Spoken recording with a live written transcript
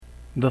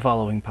The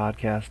following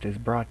podcast is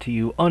brought to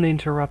you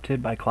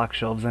uninterrupted by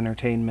Clockshelves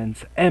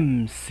Entertainment's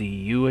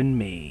MCU and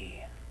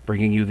Me,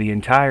 bringing you the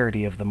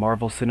entirety of the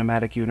Marvel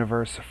Cinematic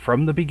Universe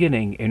from the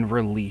beginning in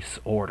release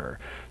order.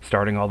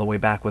 Starting all the way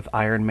back with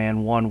Iron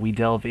Man 1, we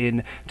delve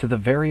in to the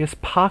various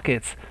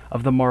pockets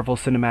of the Marvel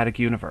Cinematic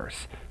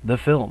Universe, the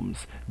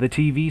films, the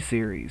TV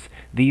series,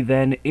 the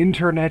then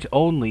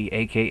internet-only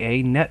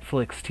aka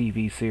Netflix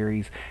TV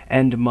series,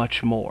 and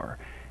much more.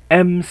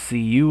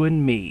 MCU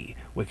and Me,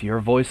 with your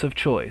voice of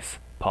choice,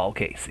 Paul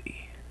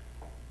Casey.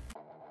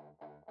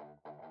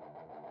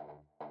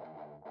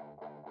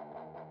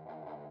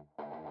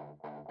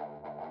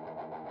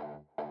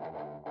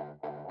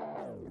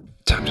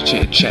 Time to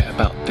chit chat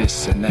about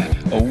this and that.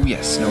 Oh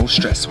yes, no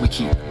stress, we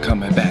keep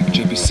coming back.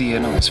 JPC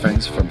and all his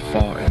friends from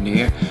far and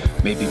near.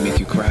 Maybe make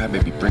you cry,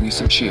 maybe bring you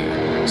some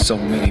cheer. So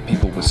many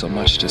people with so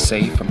much to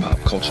say, from pop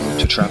culture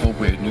to travel,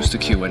 weird news to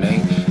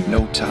Q&A.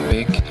 No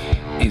topic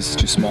is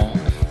too small.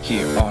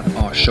 Here on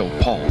our show,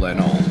 Paul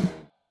and all.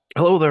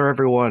 Hello there,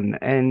 everyone.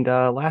 And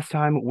last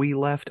time we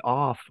left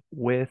off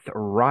with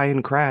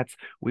Ryan Kratz,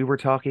 we were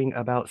talking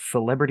about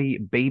celebrity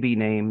baby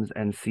names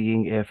and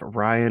seeing if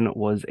Ryan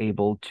was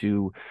able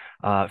to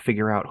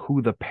figure out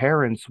who the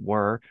parents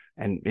were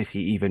and if he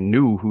even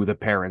knew who the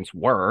parents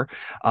were,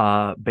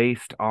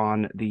 based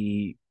on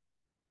the,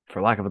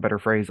 for lack of a better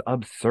phrase,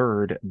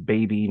 absurd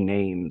baby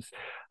names.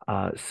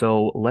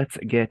 So let's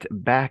get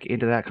back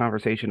into that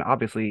conversation.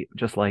 Obviously,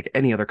 just like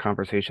any other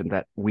conversation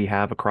that we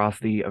have across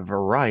the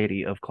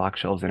variety of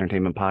Clockshelves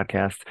Entertainment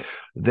podcasts,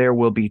 there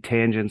will be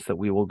tangents that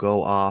we will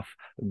go off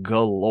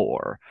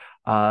galore.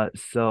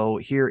 So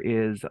here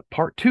is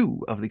part two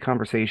of the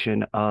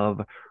conversation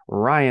of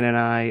Ryan and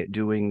I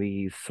doing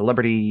the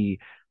celebrity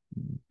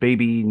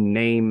baby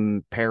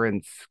name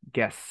parents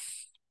guess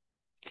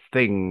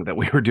thing that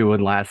we were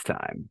doing last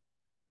time.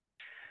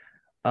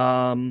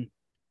 Um,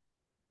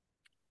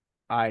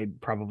 I'm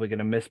probably going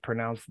to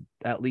mispronounce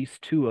at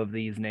least two of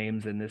these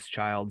names in this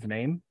child's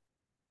name.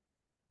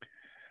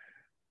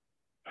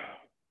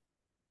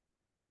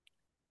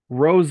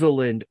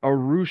 Rosalind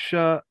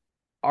Arusha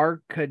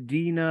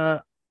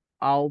Arcadina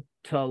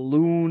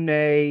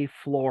Altalune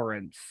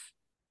Florence.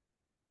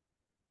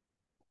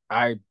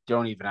 I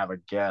don't even have a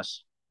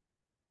guess.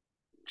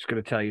 Just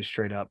going to tell you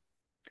straight up.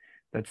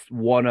 That's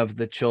one of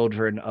the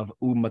children of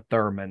Uma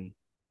Thurman.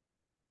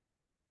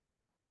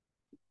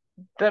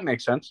 That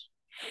makes sense.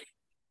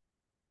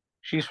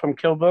 She's from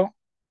Kill Bill?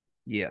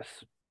 Yes.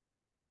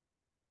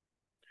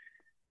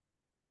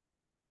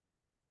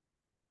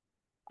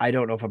 I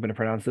don't know if I'm going to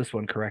pronounce this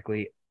one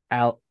correctly.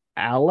 Aleph?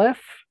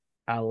 Aleph?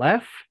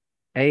 Aleph.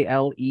 It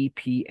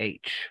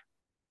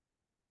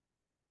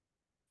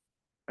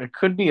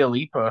could be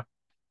Alipa.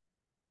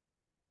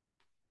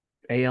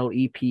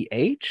 Aleph?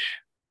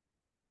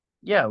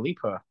 Yeah,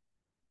 Alipa.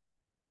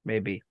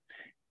 Maybe.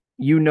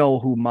 You know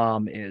who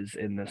mom is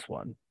in this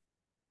one.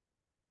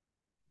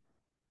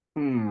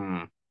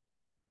 Hmm.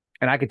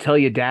 And I could tell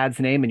you dad's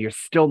name and you're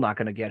still not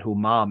going to get who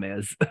mom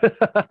is.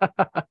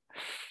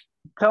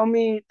 Tell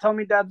me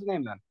Dad's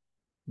name then.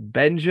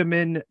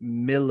 Benjamin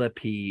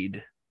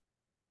Millipede.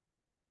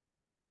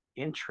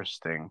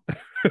 Interesting.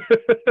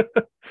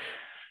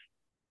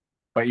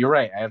 But you're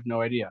right. I have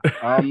no idea.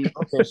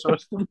 Okay, so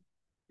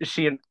is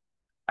she an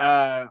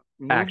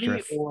movie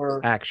Actress.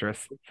 or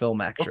Actress.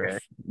 Film actress.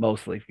 Okay.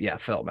 Mostly. Yeah,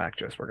 film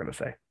actress, we're going to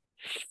say.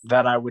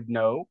 that I would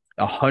know?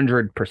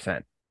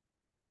 100%.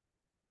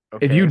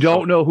 Okay, If you so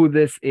don't know who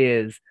this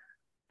is,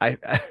 I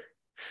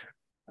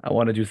I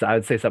want to do. I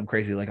would say something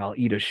crazy like I'll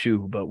eat a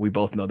shoe, but we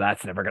both know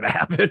that's never going to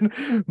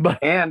happen. But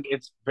and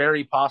it's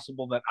very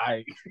possible that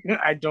I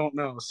I don't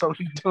know. So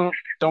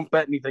don't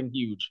bet anything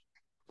huge.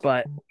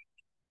 but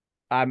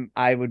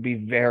I would be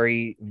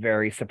very,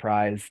 very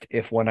surprised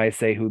if when I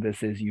say who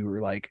this is, you were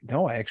like,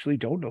 no, I actually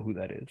don't know who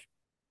that is.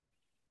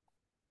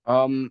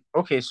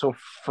 Okay, so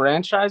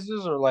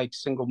franchises or like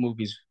single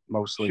movies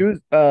mostly?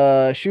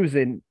 She was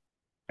in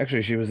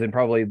actually she was in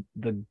probably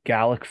the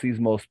galaxy's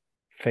most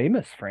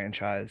famous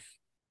franchise.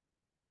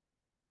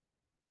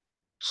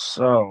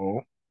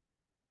 So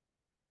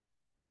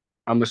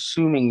I'm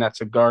assuming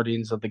that's a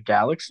Guardians of the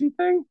Galaxy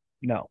thing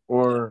No,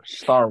 or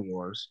Star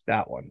Wars.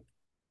 that one.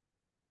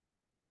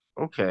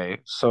 Okay,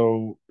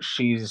 so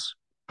she's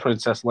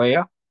Princess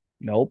Leia.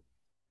 Nope.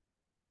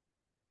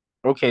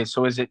 Okay,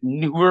 so is it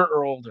newer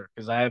or older?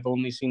 Because I have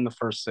only seen the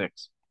first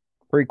six.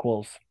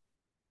 Prequels.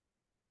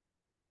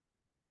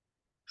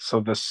 So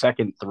the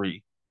second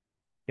three.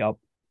 Yep.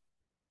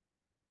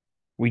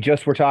 We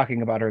just were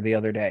talking about her the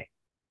other day.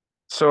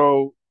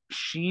 So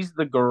she's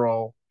the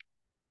girl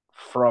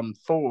from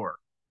Thor.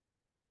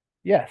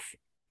 Yes.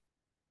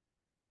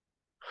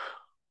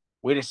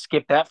 Way to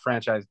skip that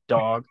franchise,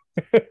 dog.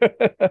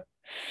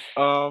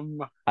 Um,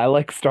 I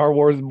like Star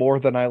Wars more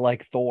than I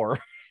like Thor.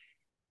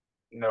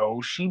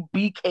 no, she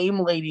became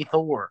Lady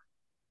Thor.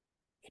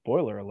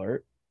 Spoiler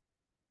alert.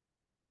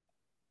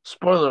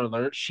 Spoiler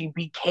alert, she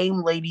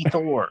became Lady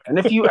Thor. And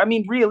if you, I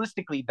mean,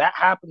 realistically, that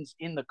happens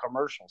in the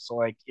commercial. So,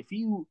 like, if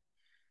you,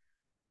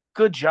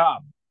 good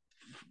job.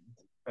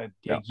 A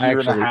No, year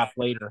and a half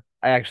later.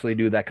 I actually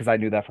knew that because I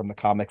knew that from the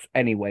comics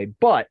anyway.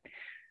 But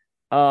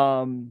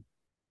um,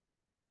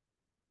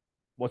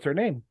 what's her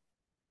name?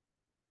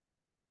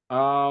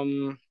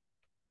 Um,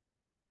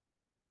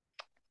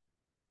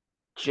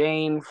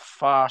 Jane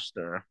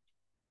Foster.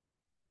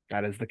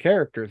 That is the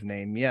character's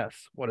name. Yes.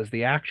 What is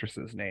the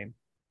actress's name?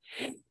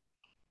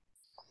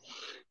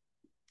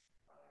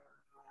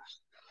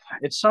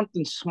 It's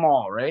something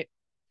small, right?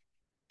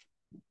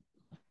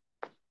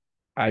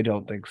 I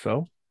don't think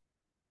so.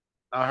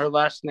 Her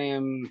last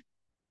name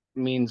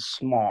means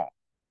small.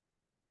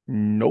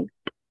 Nope.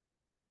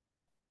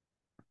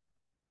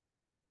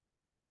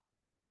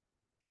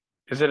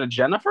 Is it a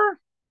Jennifer?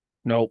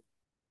 Nope.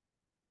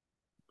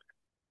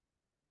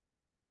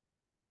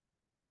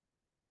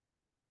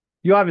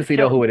 You I obviously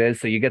know can't. who it is,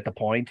 so you get the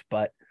point.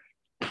 But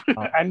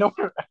uh, I know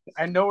her.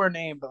 I know her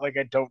name, but like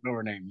I don't know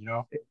her name. You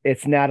know,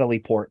 it's Natalie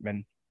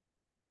Portman,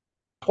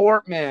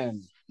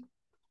 Portman.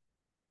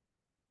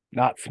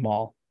 not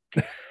small.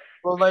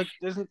 Well, like,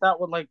 isn't that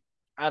what like?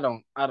 I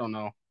don't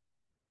know.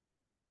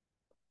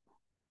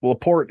 Well, a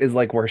port is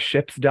like where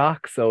ships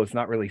dock, so it's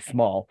not really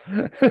small.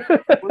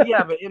 Well,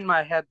 yeah, but in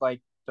my head,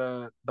 like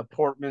the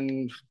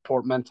Portman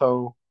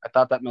portmanteau, I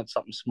thought that meant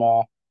something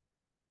small.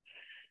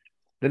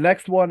 The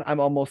next one, I'm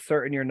almost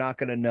certain you're not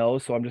going to know,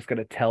 so I'm just going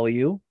to tell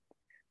you.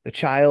 The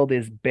child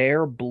is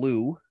Bear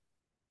Blue,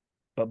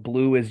 but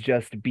Blue is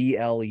just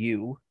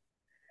BLU,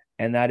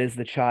 and that is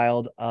the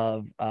child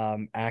of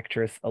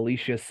actress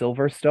Alicia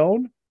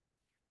Silverstone,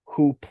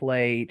 who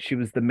played. She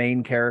was the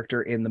main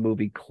character in the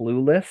movie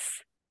Clueless.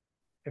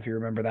 If you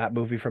remember that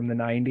movie from the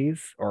 90s,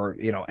 or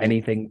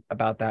anything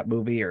about that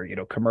movie, or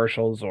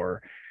commercials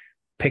or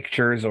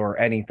pictures or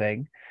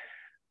anything.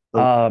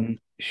 Nope.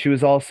 She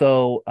was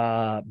also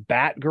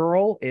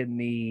Batgirl in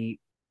the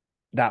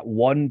that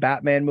one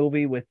Batman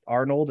movie with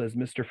Arnold as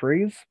Mr.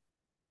 Freeze.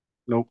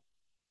 Nope.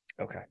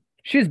 Okay.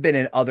 She's been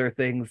in other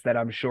things that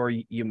I'm sure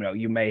you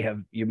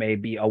may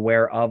be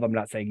aware of. I'm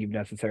not saying you've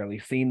necessarily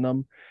seen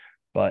them,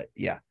 but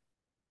yeah.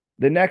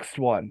 The next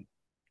one,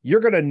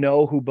 you're gonna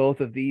know who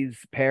both of these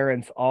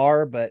parents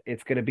are, but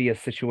it's gonna be a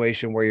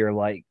situation where you're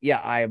like, yeah,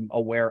 I'm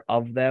aware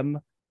of them,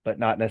 but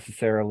not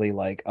necessarily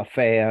like a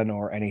fan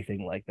or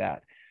anything like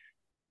that.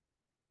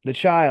 The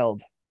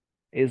child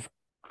is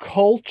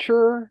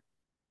Culture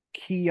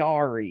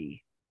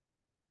Chiari.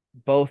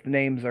 Both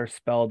names are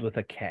spelled with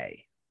a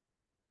K.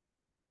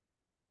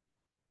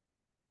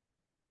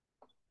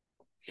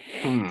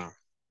 Hmm.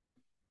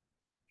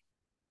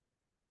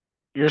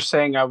 You're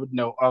saying I would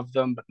know of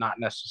them, but not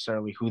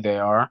necessarily who they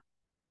are.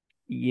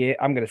 Yeah,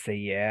 I'm gonna say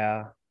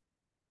yeah.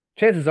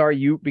 Chances are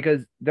you,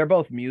 because they're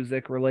both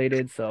music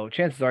related, so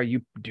chances are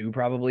you do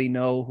probably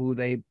know who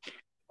they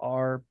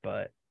are,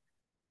 but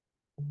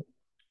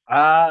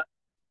Uh,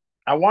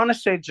 I want to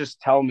say just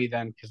tell me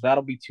then, because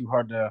that'll be too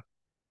hard to.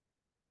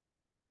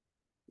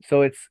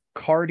 so it's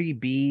Cardi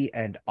B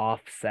and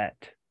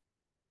Offset.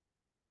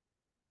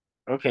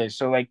 Okay,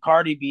 so like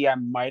Cardi B, I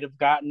might have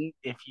gotten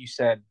if you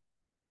said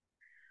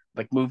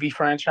like movie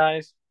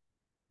franchise,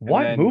 and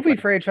What then movie like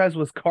franchise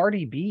was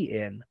Cardi B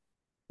in?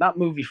 not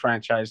movie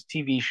franchise,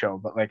 TV show,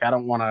 but like I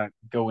don't want to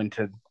go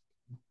into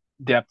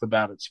depth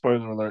about it,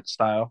 spoiler alert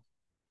style.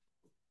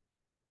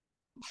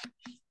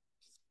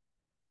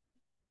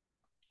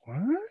 What?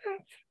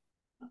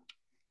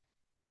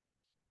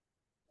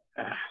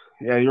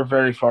 Yeah, you're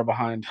very far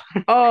behind.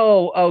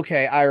 Oh,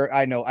 okay.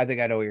 I know. I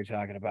think I know what you're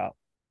talking about.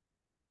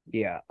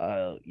 Yeah.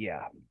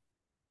 Yeah.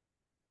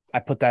 I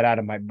put that out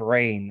of my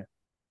brain,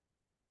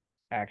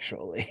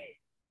 actually.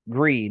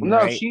 Green, No,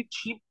 right?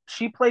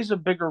 she plays a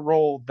bigger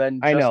role than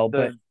I just know,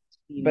 the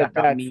scene but that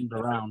got that's memed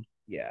around.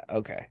 yeah,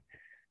 okay.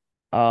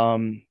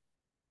 Um,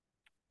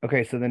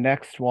 okay, so the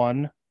next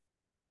one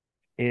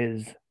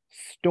is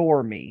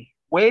Stormy.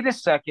 Wait a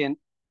second.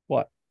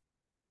 What?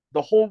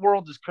 The whole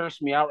world is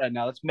cursing me out right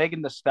now. That's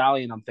Megan the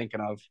Stallion I'm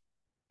thinking of.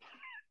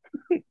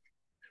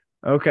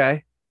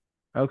 Okay.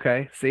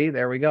 Okay. See,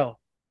 there we go.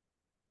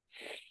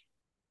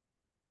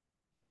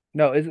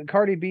 No, is it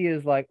Cardi B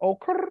is like oh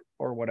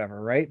or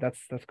whatever, right? That's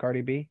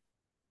Cardi B.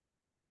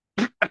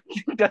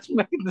 That's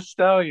Megan the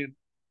Stallion.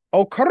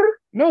 Oh,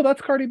 no,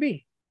 that's Cardi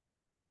B.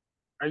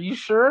 Are you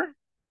sure?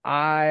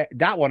 I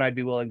that one I'd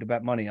be willing to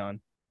bet money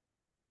on.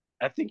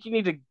 I think you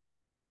need to.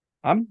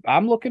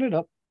 I'm looking it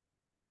up.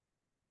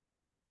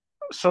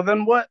 So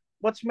then what?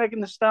 What's Megan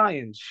the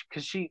Stallion?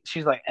 Because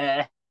she's like,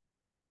 eh.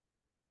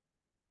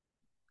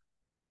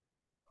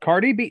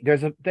 Cardi B,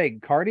 there's a thing.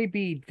 Cardi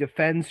B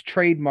defends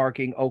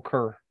trademarking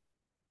Okur.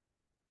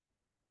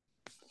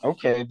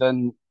 Okay,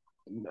 then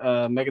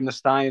Megan the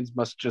Stallions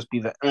must just be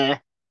the eh,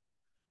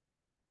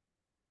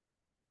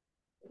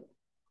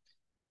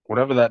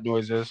 whatever that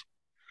noise is.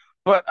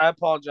 But I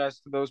apologize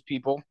to those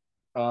people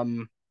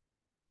um,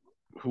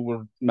 who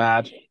were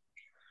mad.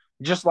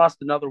 Just lost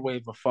another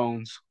wave of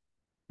phones,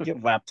 Yep,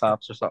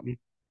 laptops, or something.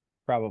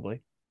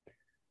 probably.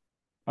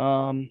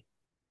 Um,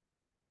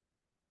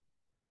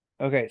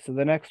 okay, so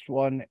the next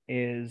one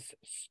is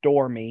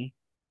Stormy,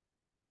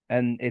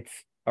 and it's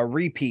a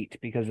repeat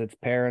because it's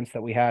parents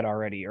that we had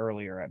already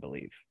earlier, I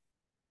believe.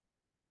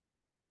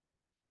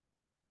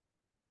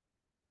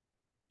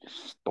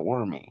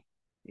 Stormy.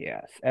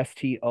 Yes,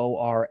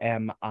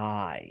 Stormi.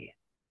 I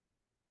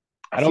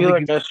I don't feel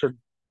think like you I should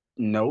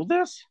know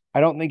this.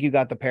 I don't think you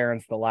got the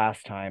parents the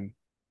last time.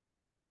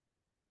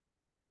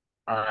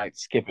 All right,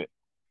 skip it.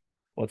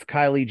 Well, it's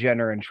Kylie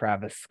Jenner and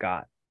Travis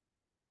Scott.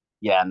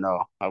 Yeah,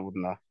 no, I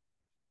wouldn't know.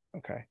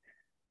 Okay.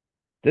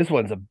 This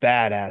one's a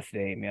badass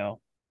name, yo.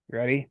 You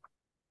ready?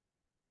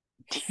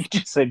 You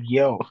just said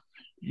yo.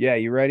 Yeah,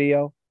 you ready,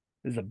 yo?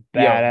 This is a Yo,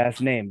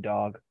 badass name,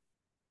 dog.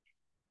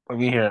 let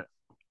me hear it.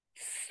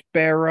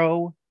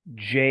 Sparrow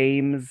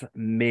James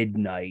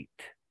Midnight.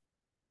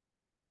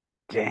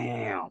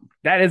 Damn.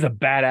 That is a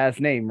badass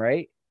name,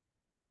 right?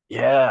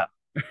 Yeah.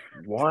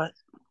 What?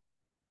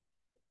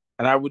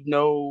 And I would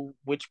know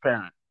which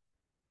parent.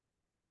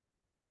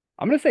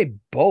 I'm going to say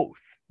both.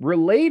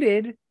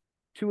 Related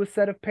to a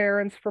set of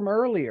parents from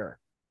earlier.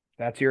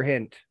 That's your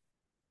hint.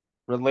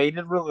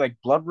 Related, like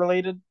blood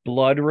related.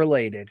 Blood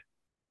related.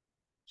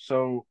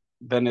 So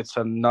then it's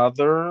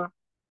another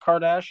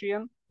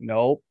Kardashian.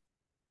 Nope.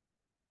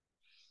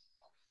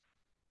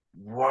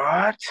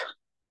 What?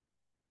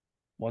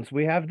 Once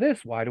we have this,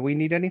 why do we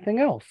need anything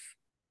else?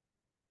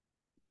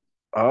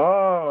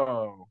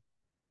 Oh,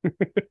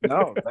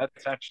 no,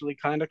 that's actually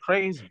kind of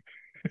crazy.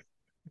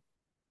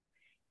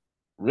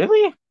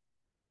 Really?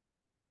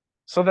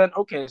 So then,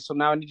 okay, so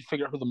now I need to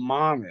figure out who the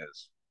mom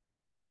is.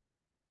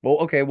 Well,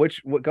 okay,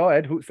 go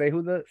ahead. Say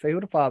who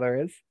the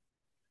father is.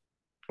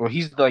 Well,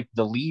 he's like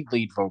the lead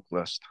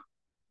vocalist.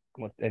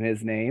 And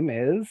his name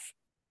is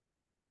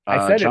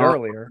I said it John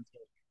earlier.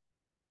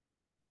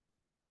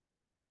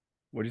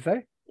 What'd you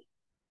say?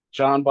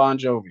 John Bon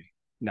Jovi.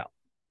 No.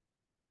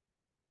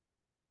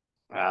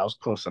 I was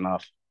close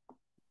enough.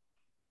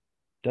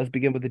 Does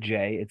begin with a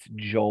J. It's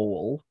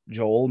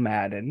Joel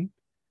Madden.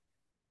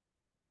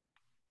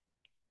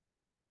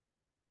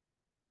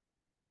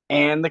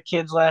 And the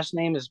kid's last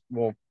name is,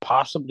 well,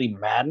 possibly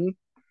Madden.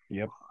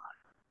 Yep.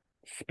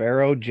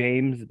 Sparrow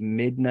James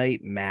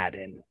Midnight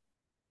Madden.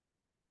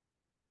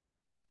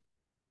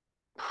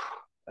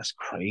 That's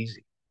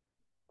crazy.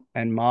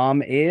 And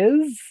mom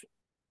is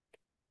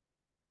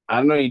I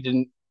don't know.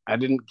 I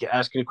didn't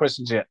ask any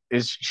questions yet.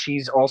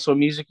 She's also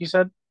music? You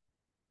said.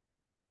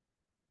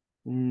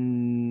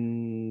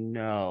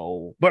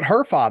 no, but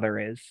her father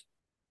is.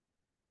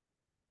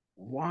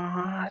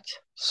 What?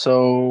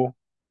 So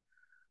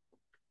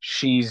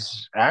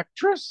she's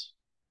actress?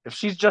 If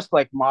she's just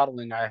like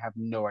modeling, I have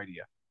no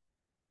idea.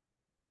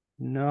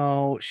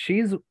 No,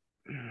 she's.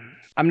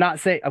 I'm not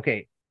saying,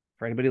 okay,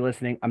 for anybody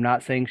listening, I'm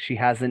not saying she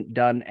hasn't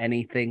done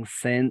anything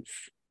since.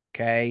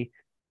 Okay.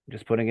 I'm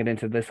just putting it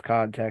into this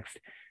context.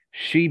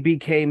 She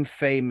became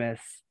famous.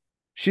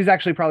 She's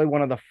actually probably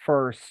one of the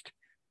first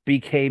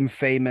became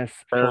famous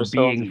for Paris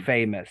being Hilton.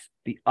 famous.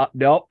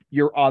 Nope,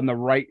 you're on the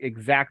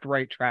exact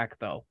right track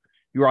though.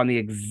 You're on the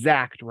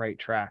exact right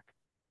track.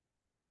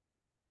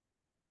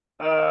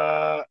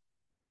 Uh,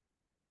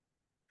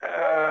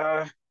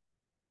 uh,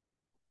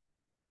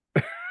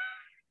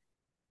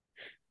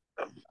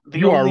 the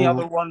You only are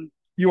other one,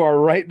 you are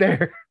right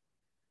there.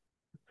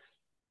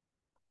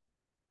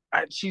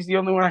 she's the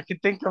only one I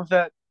could think of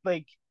that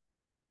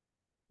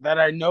that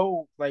I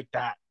know like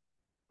that.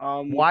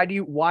 Um, Why do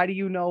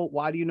you know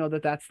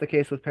that that's the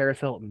case with Paris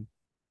Hilton?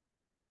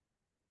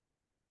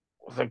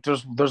 like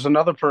there's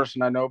another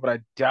person I know, but I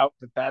doubt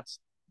that that's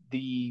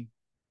the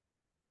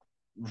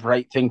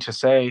right thing to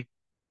say.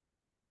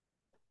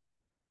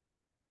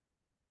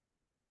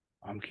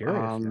 I'm curious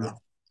Um, now.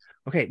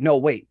 Okay, no,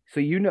 wait. So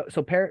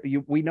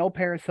we know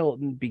Paris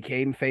Hilton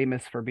became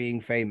famous for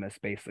being famous,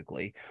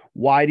 basically.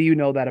 Why do you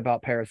know that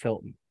about Paris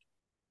Hilton?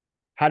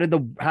 How did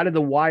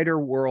the wider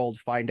world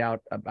find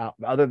out about,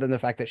 other than the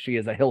fact that she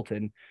is a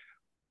Hilton?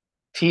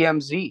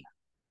 TMZ.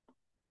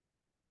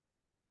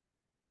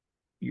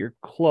 You're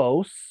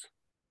close.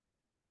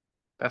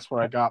 That's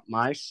where I got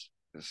my.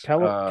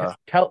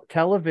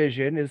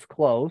 Television is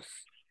close.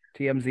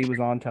 TMZ was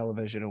on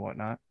television and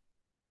whatnot.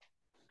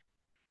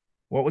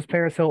 What was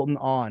Paris Hilton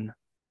on?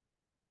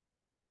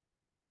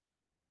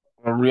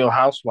 Real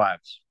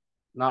Housewives,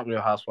 not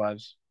Real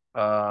Housewives.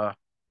 Uh,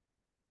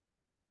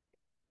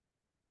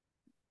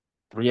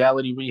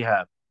 Reality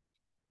Rehab.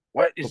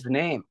 What is the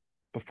name?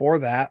 Before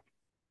that,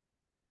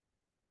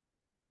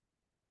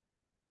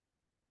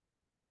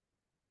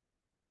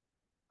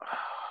 do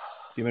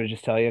you want me to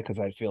just tell you? Because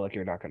I feel like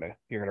you're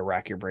gonna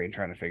rack your brain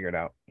trying to figure it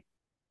out.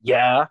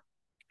 Yeah.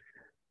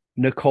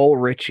 Nicole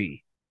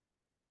Richie.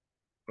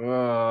 Uh,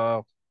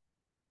 Her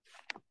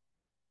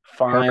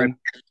fine. and,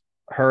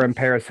 her and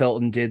Paris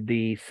Hilton did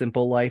the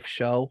Simple Life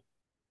show,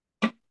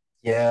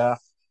 Yeah.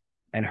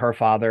 and her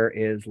father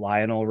is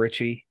Lionel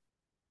Richie.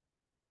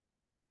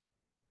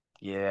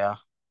 Yeah.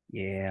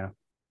 Yeah.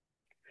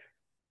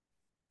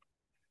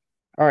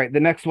 All right, the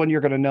next one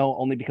you're gonna know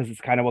only because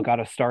it's kind of what got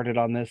us started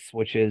on this,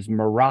 which is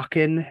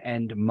Moroccan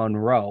and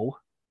Monroe.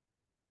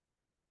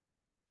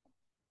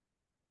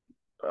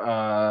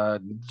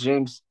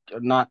 James,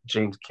 not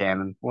James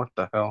Cannon. What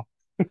the hell?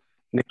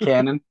 Nick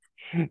Cannon.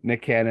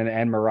 Nick Cannon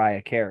and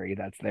Mariah Carey.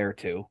 That's their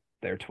two.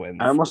 They're I twins.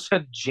 almost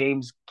said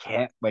James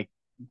Can like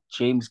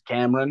James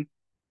Cameron.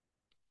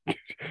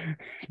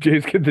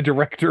 James Kidd, the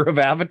director of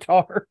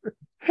Avatar.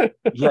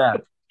 Yeah,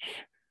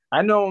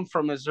 I know him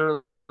from his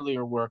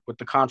earlier work with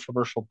the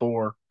controversial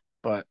Thor,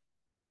 but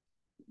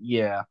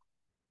yeah,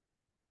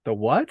 The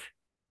what?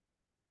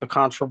 the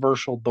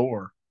controversial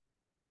Thor.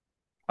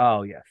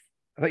 Oh, yes.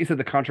 I thought you said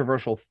the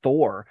controversial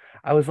Thor.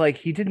 I was like,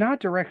 he did not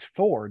direct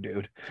Thor,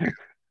 dude.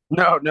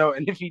 No, no,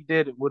 and if he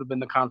did, it would have been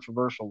the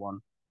controversial one.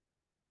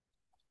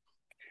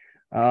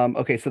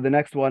 Okay, so the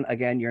next one,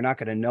 again, you're not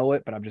going to know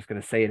it, but I'm just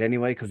going to say it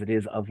anyway because it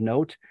is of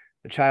note.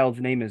 The child's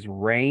name is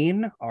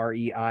Reign,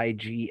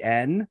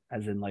 Reign,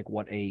 as in like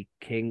what a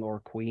king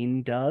or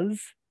queen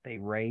does. They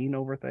reign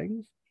over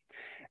things.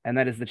 And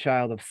that is the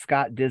child of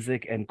Scott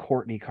Disick and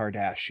Kourtney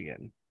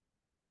Kardashian.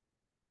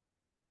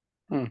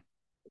 Hmm.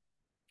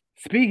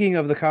 Speaking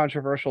of the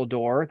controversial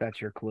door,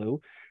 that's your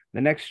clue.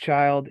 The next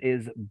child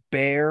is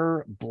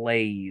Bear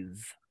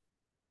Blaze.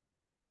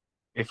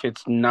 If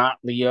it's not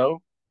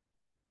Leo,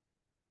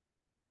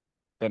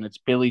 then it's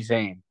Billy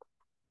Zane.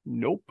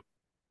 Nope.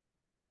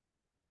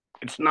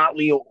 It's not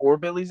Leo or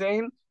Billy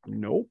Zane.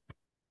 Nope.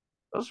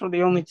 Those were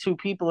the only two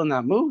people in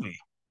that movie.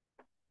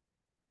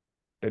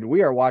 And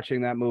we are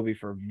watching that movie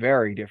for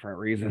very different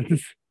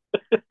reasons.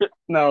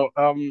 No,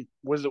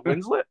 was it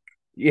Winslet?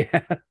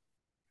 Yeah.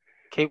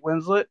 Kate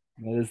Winslet?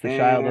 That is the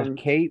child of And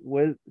Kate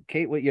with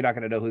Kate. You're not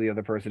going to know who the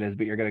other person is,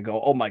 but you're going to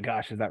go, "Oh my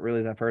gosh, is that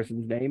really that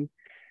person's name?"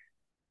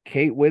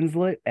 Kate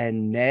Winslet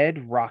and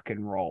Ned Rock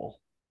and Roll.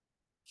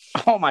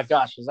 oh my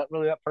gosh, is that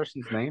really that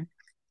person's name?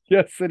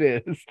 Yes, it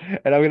is,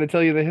 and I'm going to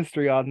tell you the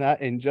history on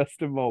that in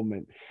just a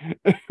moment.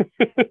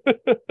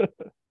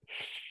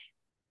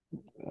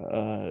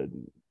 uh,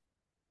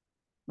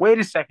 Wait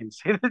a second.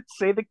 Say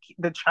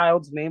the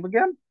child's name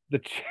again.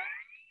 the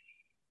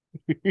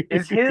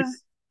Is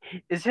his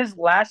is his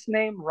last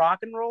name Rock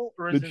and Roll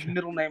or is his the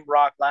middle name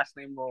Rock, last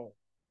name Roll?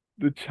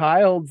 the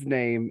child's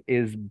name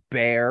is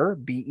Bear,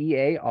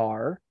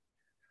 Bear.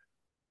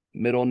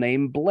 Middle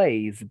name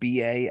Blaze,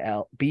 Blaze.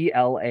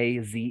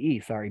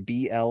 Sorry,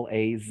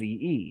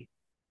 Blaze.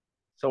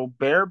 So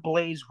Bear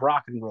Blaze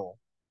Rock and Roll.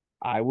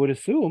 I would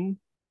assume.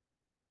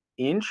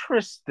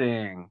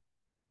 Interesting.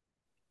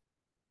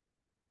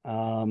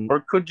 Um, Or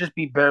it could just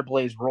be Bear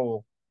Blaze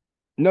Roll.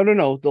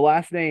 no. The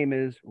last name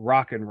is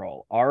Rock and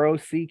Roll. Rocknroll.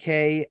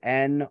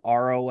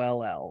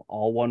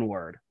 All one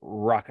word.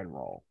 Rock and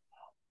Roll.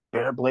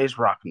 Bear Blaze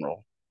Rock and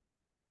Roll.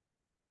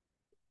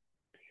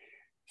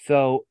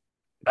 So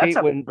That's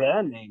a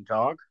band name,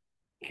 dog.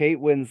 Kate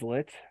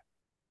Winslet,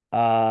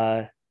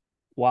 uh,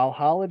 while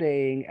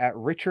holidaying at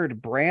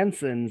Richard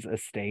Branson's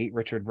estate,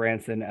 Richard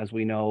Branson, as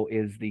we know,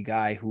 is the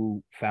guy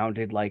who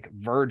founded like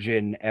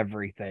Virgin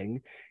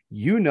everything.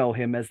 You know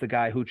him as the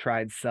guy who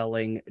tried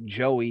selling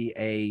Joey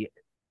a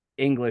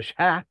English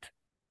hat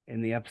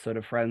in the episode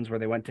of Friends where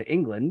they went to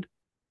England.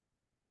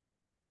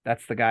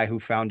 That's the guy who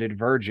founded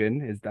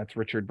Virgin. That's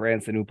Richard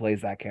Branson who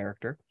plays that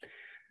character.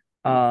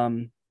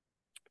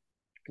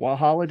 While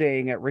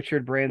holidaying at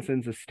Richard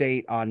Branson's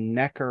estate on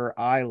Necker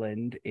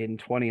Island in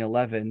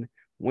 2011,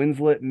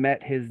 Winslet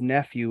met his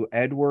nephew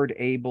Edward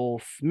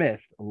Abel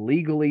Smith,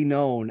 legally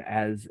known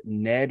as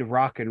Ned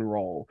Rock and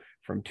Roll,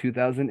 from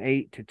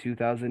 2008 to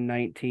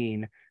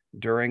 2019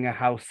 during a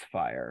house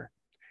fire.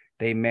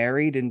 They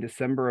married in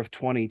December of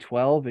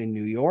 2012 in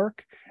New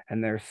York,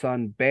 and their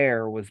son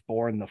Bear was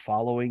born the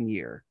following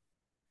year.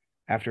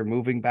 After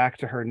moving back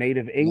to her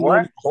native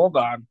England. What? Hold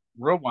on.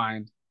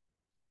 Rewind.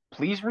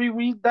 Please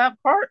reread that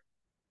part.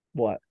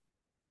 What?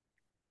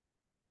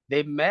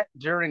 They met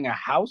during a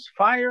house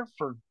fire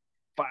for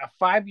a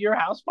 5-year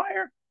house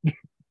fire?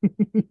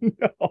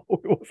 No,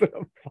 it wasn't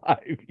a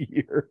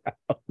 5-year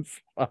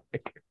house fire.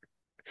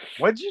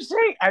 What'd you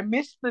say? I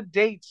missed the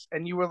dates,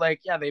 and you were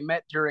like, "Yeah, they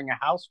met during a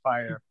house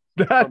fire."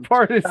 That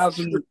part is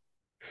true.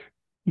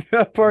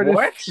 That part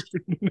what? is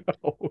true.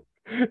 No.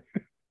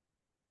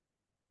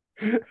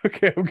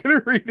 Okay, I'm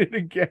gonna read it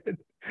again,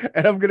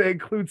 and I'm gonna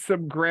include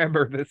some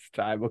grammar this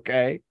time.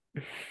 Okay.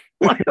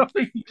 Why don't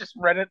you just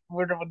read it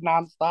with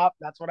nonstop?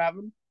 That's what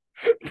happened.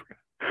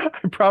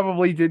 I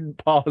probably didn't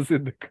pause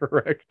in the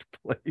correct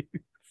place.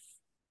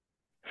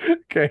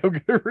 Okay,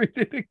 I'm gonna read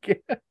it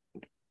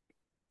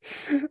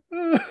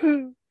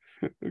again.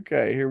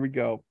 Okay, here we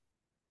go.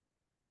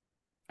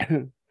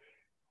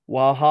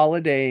 While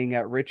holidaying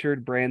at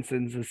Richard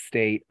Branson's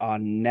estate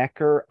on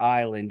Necker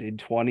Island in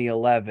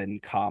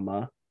 2011,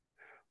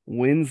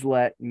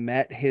 Winslet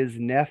met his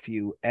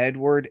nephew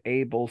Edward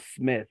Abel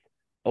Smith,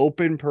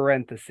 open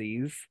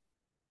parentheses,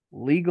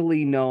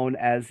 legally known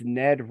as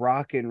Ned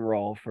Rock and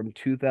Roll from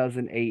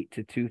 2008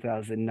 to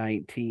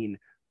 2019,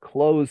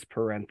 close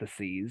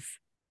parentheses,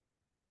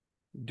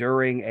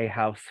 during a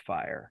house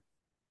fire.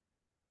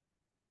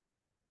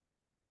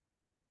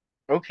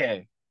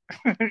 Okay.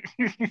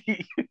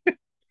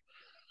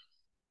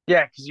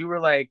 Yeah, because you were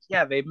like,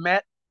 yeah, they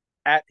met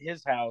at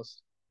his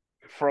house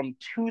from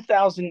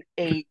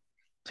 2008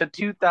 to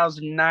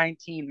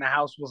 2019. The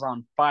house was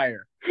on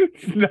fire.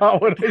 It's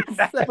not what I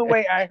That's said. the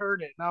way I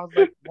heard it. And I was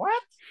like,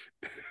 what?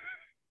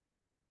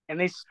 And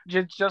they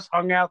just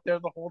hung out there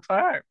the whole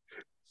time.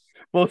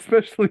 Well,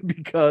 especially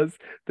because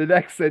the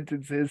next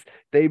sentence is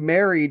they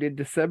married in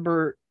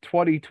December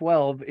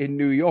 2012 in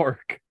New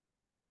York.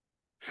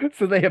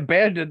 So they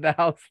abandoned the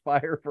house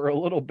fire for a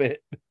little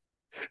bit.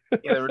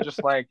 Yeah, they were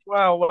just like,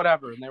 well,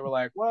 whatever. And they were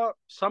like, well,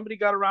 somebody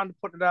got around to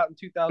putting it out in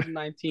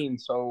 2019.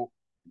 So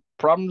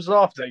problem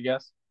solved, I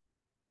guess.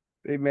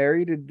 They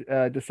married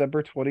in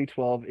December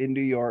 2012 in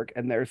New York,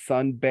 and their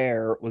son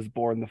Bear was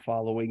born the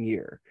following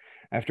year.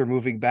 After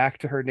moving back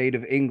to her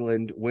native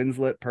England,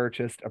 Winslet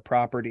purchased a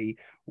property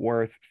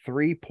worth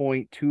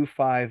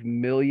 £3.25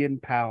 million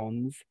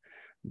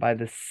by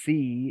the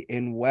sea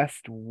in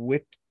West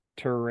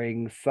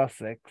Wittering,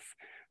 Sussex,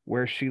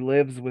 where she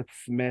lives with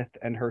Smith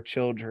and her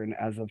children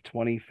as of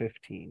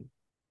 2015.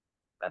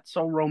 That's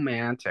so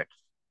romantic.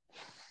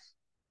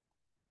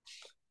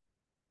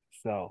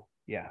 So,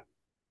 yeah,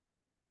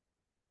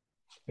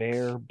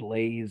 Bear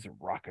Blaze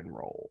rock and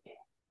roll.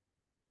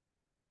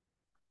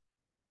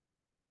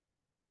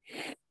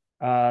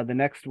 The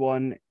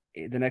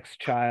next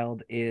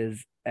child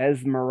is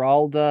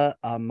Esmeralda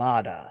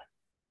Amada.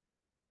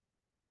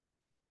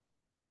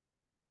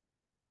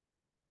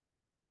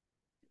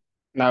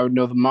 Now, I would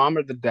know the mom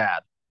or the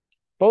dad.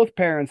 Both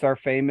parents are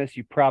famous.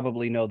 You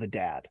probably know the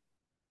dad.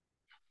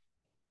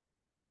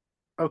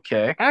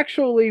 Okay.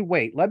 Actually,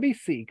 wait, let me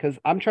see, because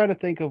I'm trying to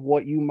think of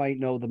what you might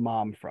know the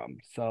mom from.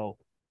 So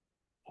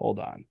hold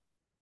on.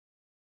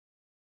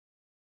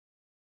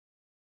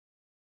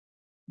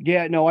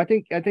 Yeah, no, I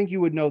think you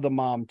would know the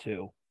mom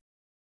too.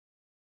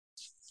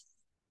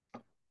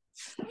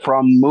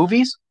 From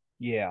movies?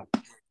 Yeah.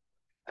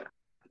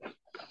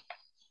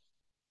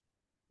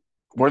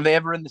 Were they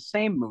ever in the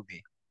same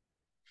movie?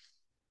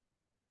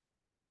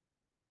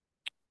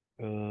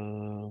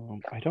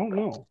 I don't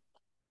know.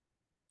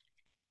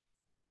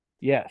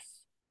 Yes.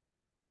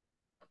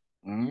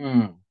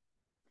 Mm.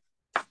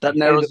 I That can tell you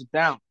narrows it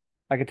down.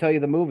 I can tell you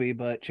the movie,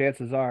 but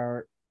chances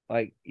are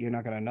like you're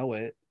not gonna know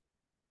it.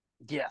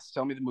 Yes,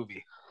 tell me the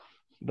movie.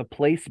 The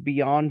Place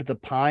Beyond the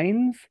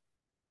Pines?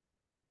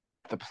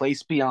 The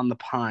Place Beyond the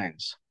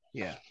Pines.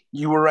 Yeah.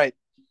 You were right.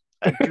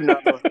 I do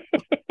not know.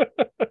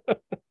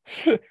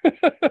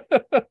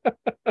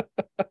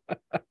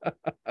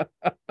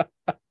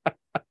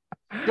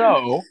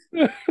 So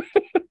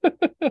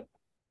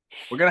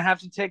we're gonna have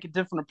to take a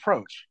different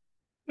approach.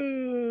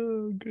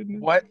 Oh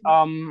goodness.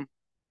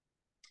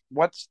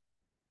 What's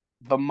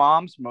the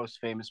mom's most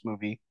famous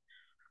movie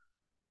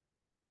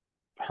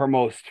Her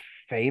most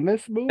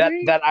famous that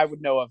movie? that I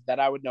would know of? That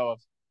I would know of.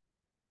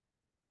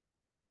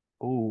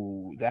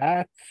 Ooh,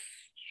 that's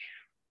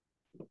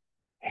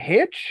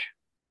Hitch?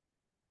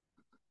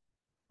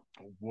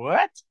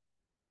 What?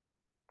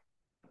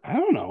 I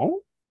don't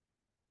know.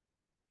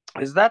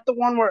 Is that the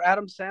one where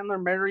Adam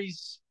Sandler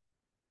marries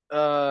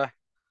uh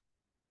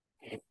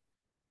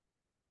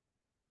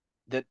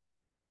that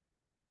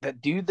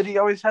that dude that he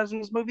always has in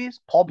his movies?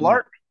 Paul No,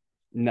 Blart?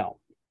 no.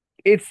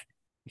 It's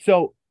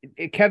so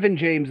Kevin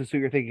James is who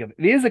you're thinking of.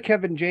 It is a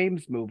Kevin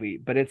James movie,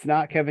 but it's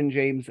not Kevin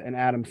James and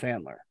Adam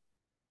Sandler.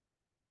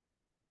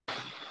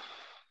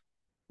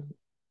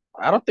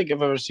 I don't think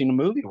I've ever seen a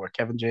movie where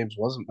Kevin James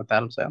wasn't with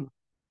Adam Sandler,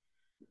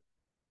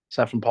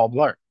 except from Paul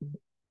Blart.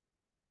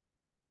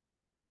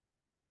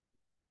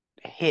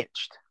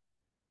 Hitched.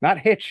 Not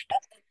Hitched.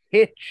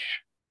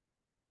 Hitch.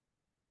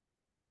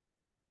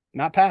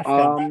 Not past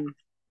tense.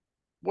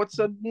 What's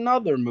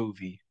another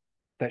movie?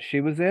 That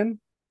she was in.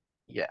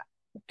 Yeah.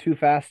 Too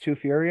Fast, Too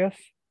Furious.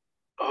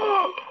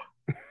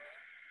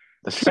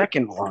 The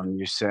second one,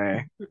 you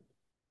say?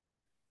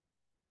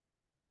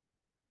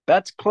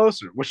 That's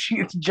closer. Was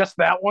she just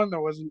that one,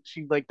 or wasn't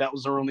she like that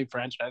was her only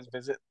franchise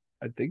visit?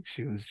 I think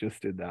she was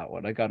just in that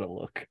one. I gotta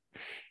look.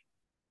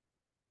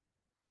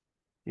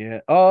 Yeah.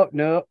 Oh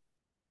no.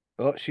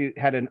 Oh, she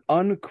had an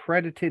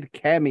uncredited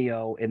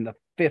cameo in the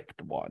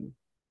fifth one.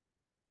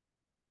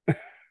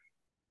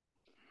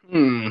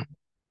 Hmm.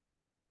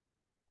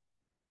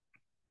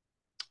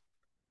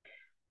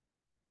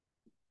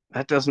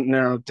 That doesn't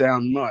narrow it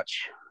down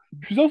much.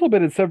 She's also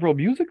been in several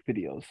music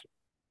videos.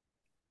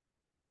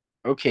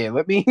 Okay,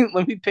 let me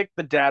pick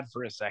the dad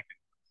for a second.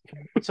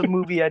 What's a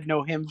movie I'd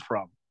know him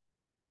from?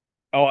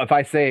 Oh, if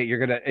I say it, you're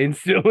gonna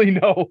instantly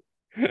know.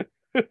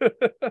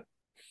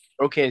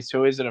 Okay,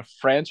 so is it a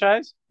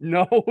franchise?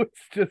 No, it's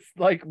just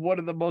like one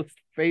of the most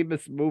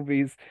famous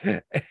movies.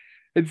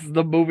 It's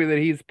the movie that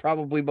he's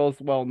probably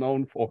most well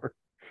known for.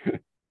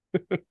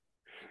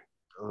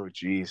 Oh,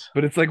 geez.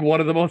 But it's like one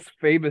of the most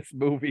famous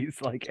movies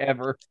like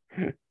ever.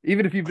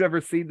 Even if you've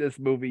never seen this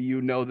movie, you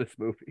know this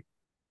movie.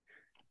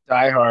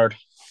 Die Hard.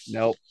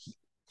 Nope.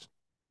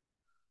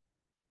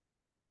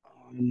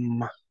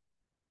 Um,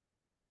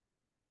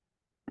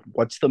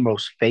 what's the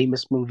most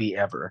famous movie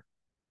ever?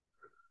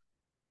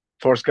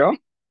 Forrest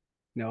Gump?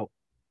 Nope.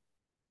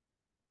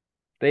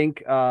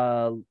 Think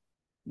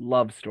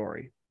love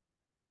story.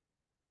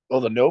 Oh,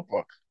 The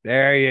Notebook.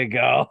 There you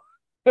go.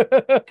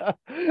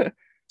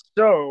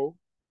 So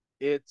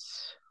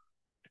it's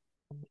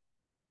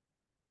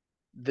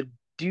the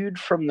dude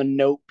from The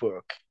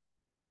Notebook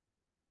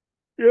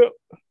Yep.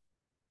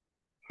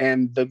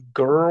 and the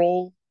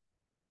girl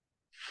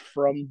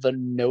from The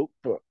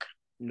Notebook.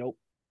 Nope.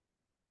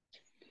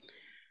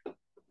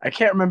 I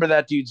can't remember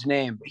that dude's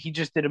name, but he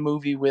just did a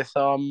movie with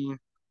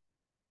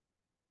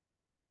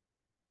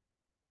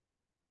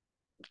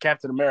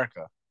Captain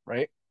America,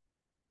 right?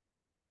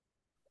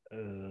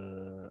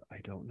 I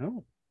don't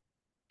know.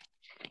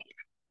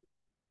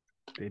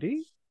 Did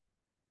he?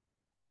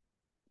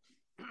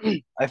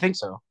 I think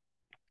so.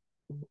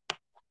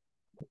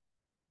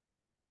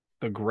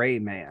 The Gray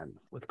Man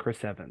with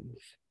Chris Evans.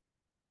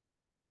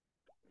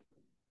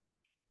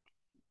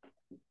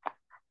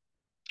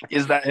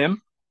 Is that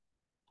him?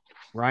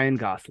 Ryan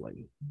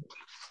Gosling.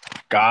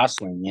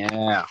 Gosling,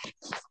 yeah.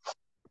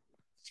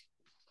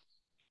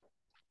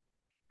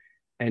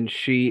 And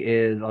she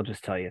is, I'll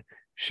just tell you,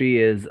 she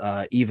is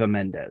Eva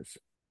Mendes.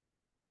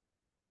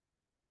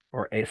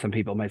 Or some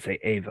people might say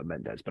Ava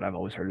Mendes, but I've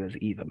always heard it as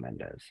Eva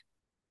Mendes.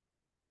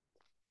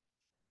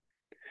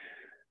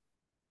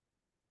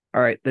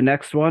 All right, the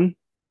next one.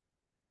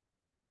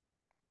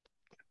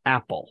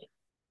 Apple.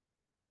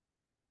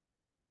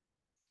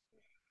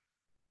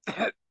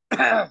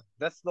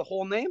 That's the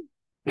whole name?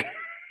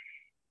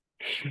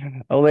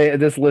 Oh,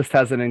 this list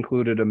hasn't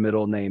included a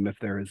middle name if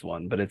there is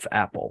one, but it's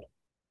Apple.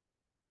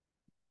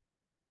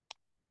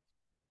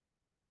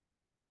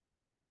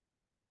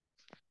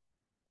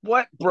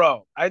 What,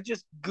 bro? I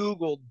just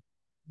Googled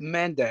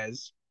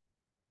Mendez.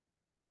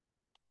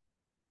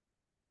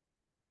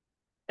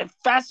 And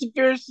Fast and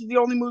Furious is the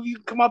only movie you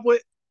can come up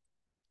with?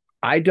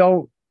 I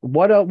don't.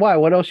 What? Why?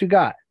 What else you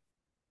got?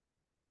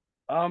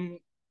 I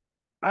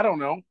don't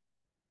know.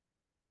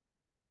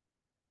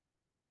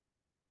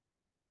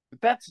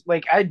 But that's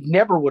like I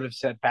never would have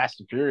said Fast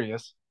and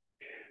Furious.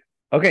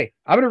 Okay,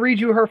 I'm gonna read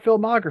you her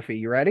filmography.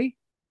 You ready?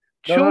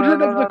 No,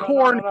 Children of the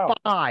Corn no.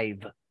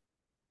 5.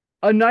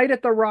 A Night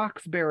at the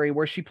Roxbury,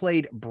 where she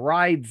played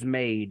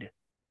bridesmaid.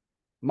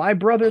 My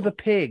Brother the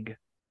Pig.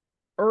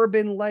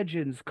 Urban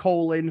Legends: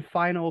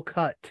 Final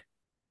Cut.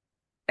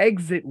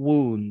 Exit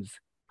Wounds.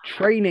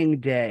 Training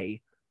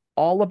Day.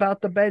 All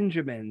About the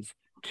Benjamins.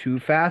 Too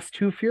Fast,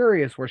 Too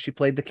Furious, where she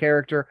played the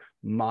character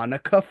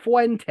Monica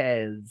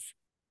Fuentes.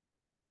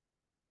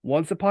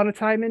 Once Upon a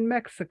Time in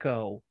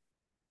Mexico.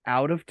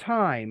 Out of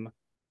Time.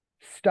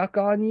 Stuck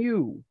on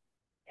You.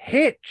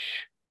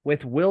 Hitch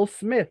with Will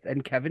Smith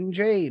and Kevin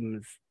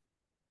James.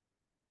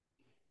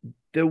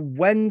 The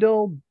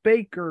Wendell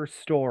Baker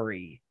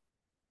Story.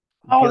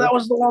 Oh, that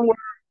was the one where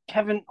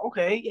Kevin.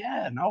 Okay,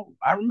 yeah, no,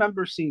 I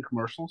remember seeing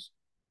commercials.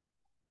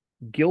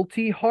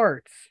 Guilty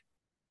Hearts.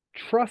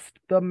 Trust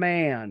the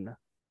Man.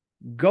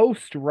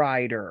 Ghost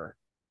Rider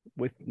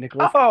with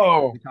Nicholas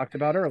Oh, we talked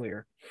about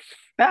earlier.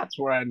 that's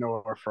where I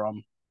know her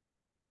from.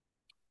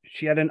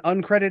 She had an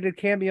uncredited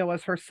cameo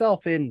as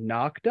herself in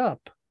Knocked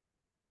Up.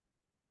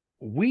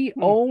 We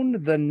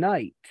Own the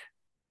Night.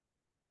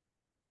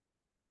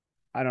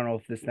 I don't know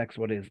if this next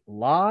one is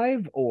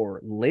Live or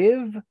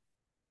Live,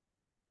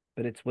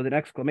 but it's with an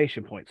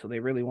exclamation point, so they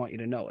really want you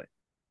to know it.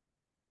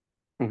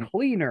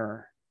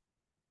 Cleaner.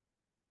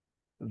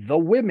 The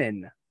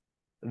Women.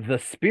 The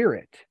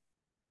Spirit.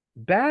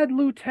 Bad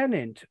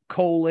Lieutenant,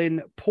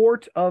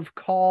 Port of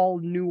Call,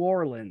 New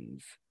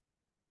Orleans.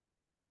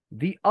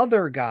 The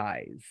Other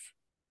Guys.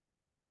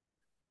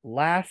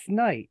 Last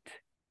Night.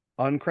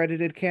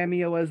 Uncredited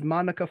cameo as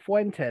Monica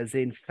Fuentes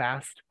in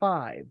Fast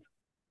 5.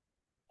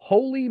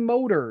 Holy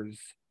Motors.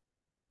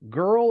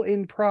 Girl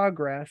in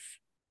Progress.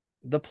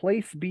 The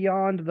Place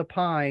Beyond the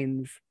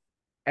Pines.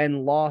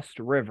 And Lost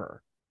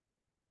River.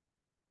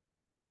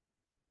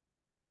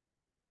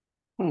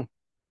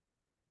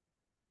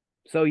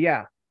 So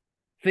yeah,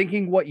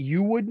 thinking what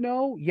you would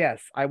know,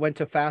 yes, I went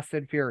to Fast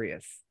and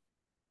Furious.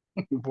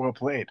 Well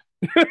played.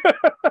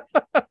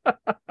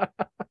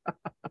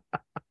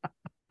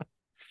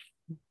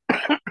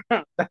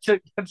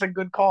 That's a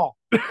good call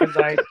because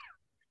I,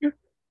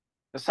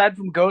 aside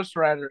from Ghost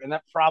Rider, and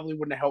that probably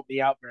wouldn't have helped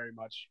me out very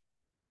much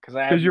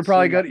because you're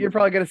probably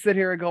gonna sit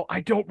here and go,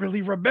 I don't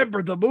really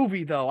remember the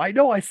movie though. I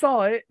know I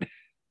saw it.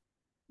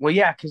 Well,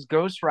 yeah, because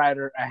Ghost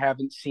Rider I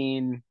haven't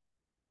seen.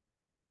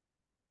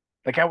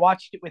 Like I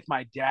watched it with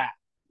my dad.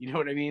 You know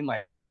what I mean?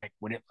 Like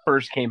when it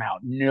first came out.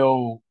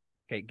 No.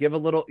 Okay, give a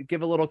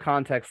little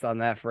context on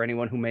that for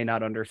anyone who may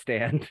not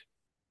understand.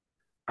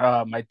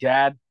 My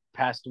dad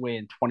passed away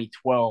in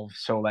 2012,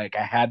 so like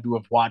I had to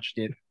have watched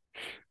it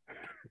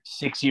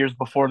 6 years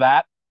before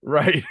that.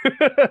 Right.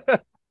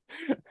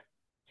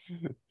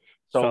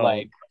 So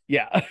like,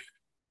 yeah,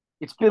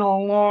 it's been a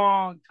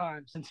long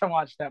time since I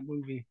watched that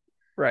movie.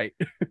 Right.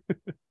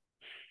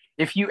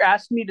 If you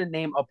asked me to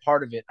name a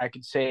part of it, I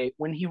could say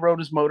when he rode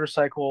his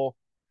motorcycle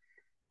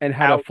and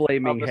had a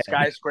flaming of the head.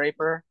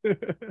 skyscraper,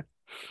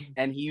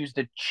 and he used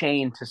a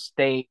chain to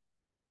stay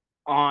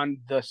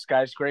on the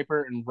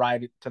skyscraper and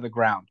ride it to the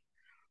ground.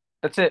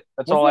 That's it.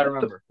 That's all I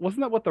remember.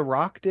 Wasn't that what The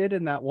Rock did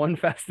in that one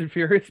Fast and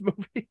Furious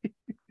movie?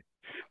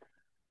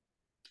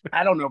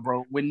 I don't know,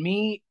 bro. When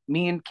me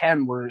and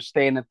Ken were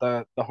staying at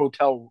the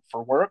hotel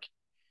for work,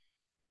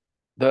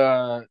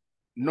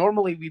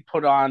 normally we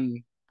put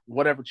on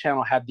whatever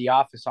channel had The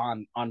Office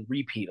on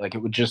repeat. Like it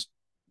would just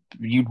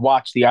you'd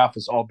watch The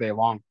Office all day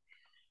long.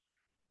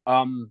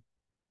 Um,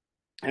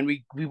 and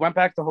we went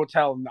back to the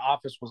hotel and the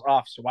office was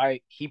off. So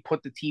he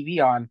put the TV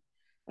on,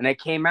 and it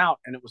came out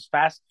and it was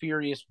Fast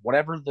Furious,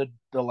 whatever the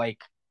like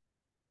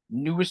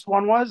newest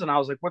one was, and I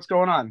was like, "What's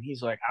going on?"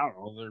 He's like, "I don't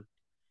know.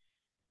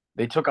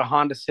 They took a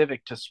Honda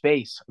Civic to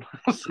space." I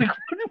was like,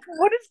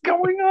 "What is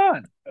going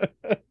on?"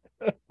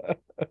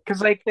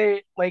 Because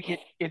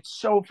it's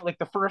so like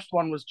the first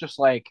one was just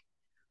like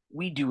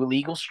we do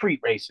illegal street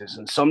races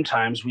and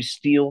sometimes we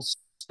steal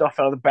stuff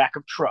out of the back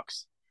of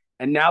trucks.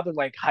 And now they're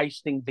like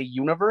heisting the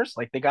universe.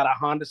 Like they got a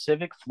Honda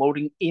Civic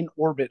floating in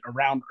orbit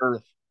around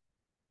Earth.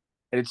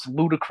 And it's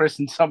ludicrous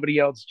and somebody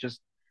else just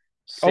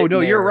Oh sitting no,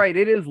 you're there. right.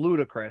 It is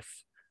ludicrous,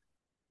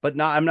 but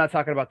not. I'm not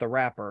talking about the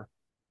rapper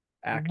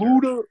actor.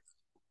 Luda,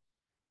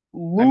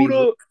 I mean,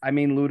 Luda. I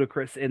mean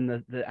ludicrous in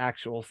the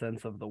actual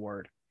sense of the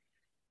word.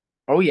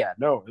 Oh yeah,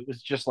 no, it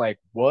was just like,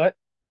 what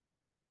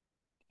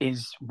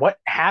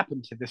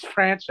happened to this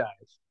franchise?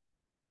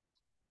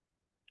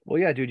 Well,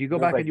 yeah, dude, you go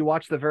And I was back and like, you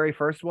watch the very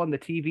first one. The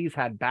TVs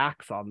had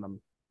backs on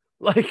them.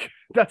 Like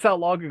that's how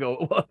long ago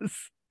it was.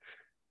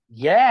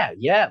 yeah,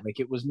 yeah, like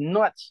it was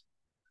nuts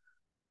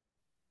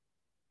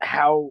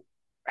how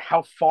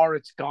how far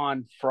it's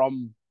gone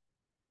from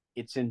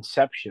its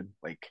inception.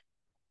 Like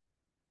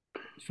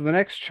So the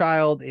next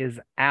child is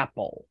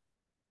Apple.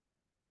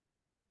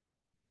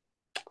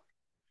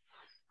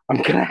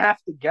 I'm gonna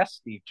have to guess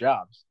Steve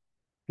Jobs.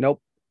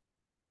 Nope.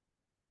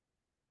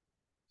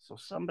 So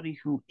somebody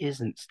who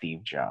isn't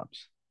Steve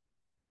Jobs.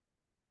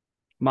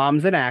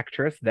 Mom's an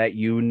actress that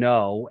you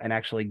know and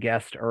actually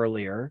guessed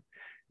earlier.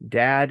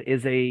 Dad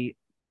is a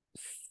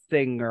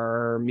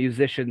singer,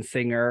 musician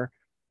singer.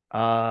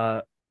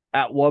 Uh,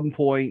 at one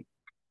point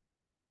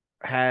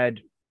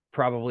had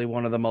probably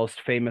one of the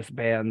most famous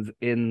bands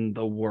in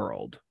the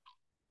world.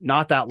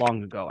 Not that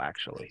long ago,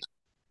 actually.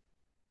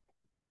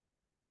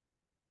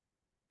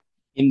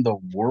 In the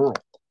world.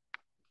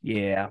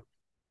 Yeah.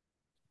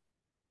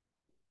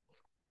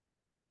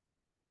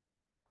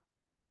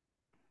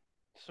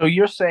 So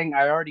you're saying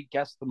I already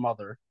guessed the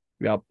mother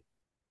Yep.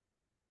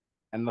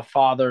 and the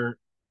father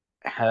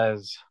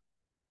has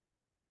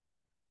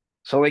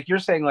so like you're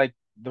saying like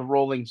the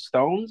Rolling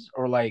Stones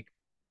or like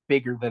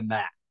bigger than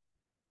that.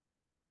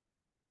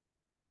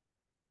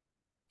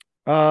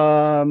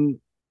 Um,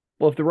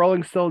 well, if the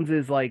Rolling Stones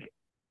is like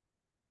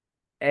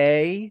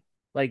A,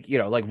 like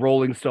like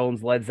Rolling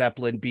Stones, Led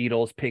Zeppelin,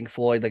 Beatles, Pink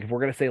Floyd, like if we're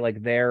gonna say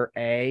like they're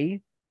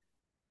A,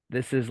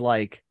 this is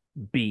like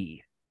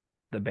B,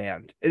 the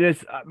band. It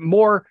is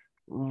more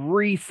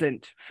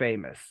recent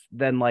famous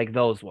than like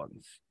those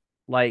ones.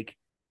 Like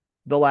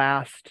the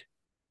last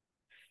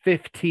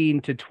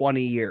 15 to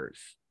 20 years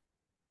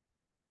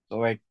So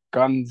like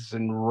Guns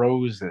and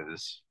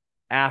Roses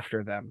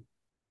after them.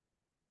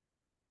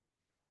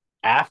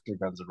 after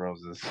Guns N'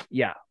 Roses.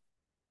 Yeah.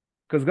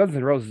 Because Guns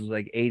N' Roses was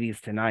like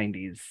 80s to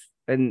 90s,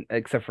 and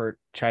except for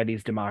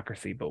Chinese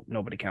Democracy, but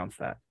nobody counts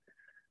that.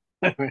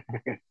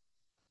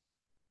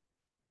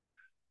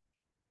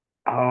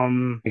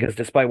 um Because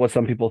despite what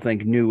some people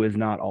think, new is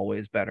not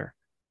always better.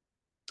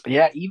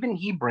 yeah, even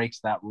he breaks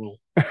that rule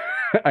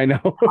I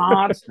know.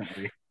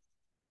 constantly.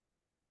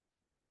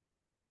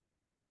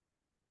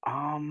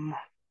 Um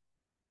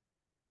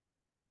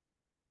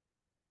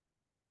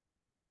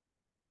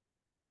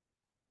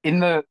in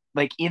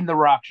the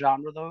rock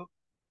genre though.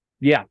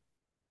 Yeah,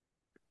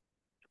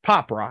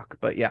 pop rock,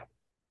 but yeah.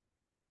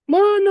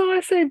 Well, no, I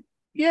say,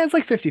 yeah, it's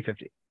like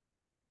 50-50.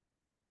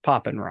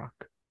 Pop and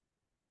rock.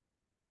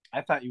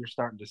 I thought you were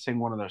starting to sing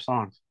one of their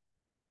songs.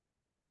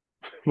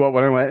 Well,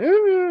 when I went,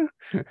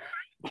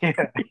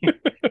 Yeah.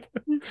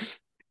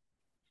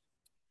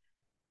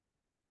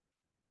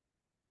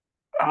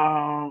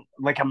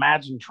 Like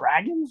Imagine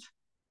Dragons?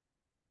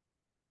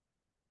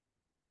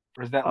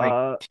 Or is that like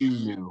uh, too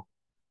new?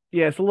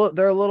 yeah, it's a little,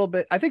 they're a little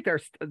bit, I think they're,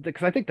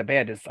 because I think the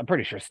band is, I'm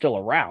pretty sure still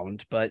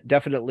around, but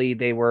definitely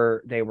they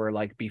were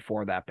like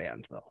before that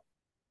band though.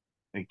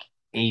 Like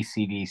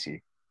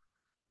AC/DC.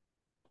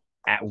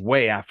 At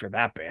way after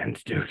that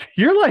band, dude.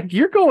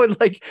 You're going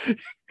like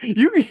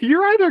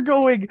you're either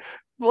going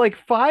like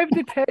 5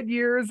 to 10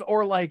 years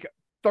or like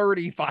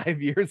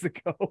 35 years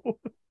ago.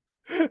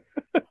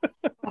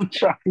 I'm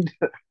trying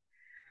to.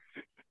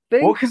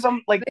 Well, think because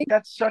I'm like, think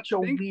that's such a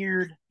think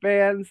weird.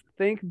 bands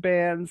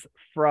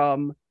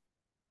from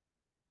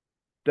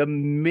the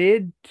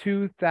mid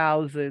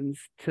 2000s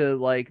to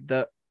like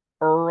the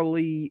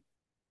early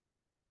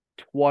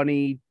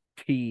 20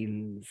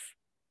 teens.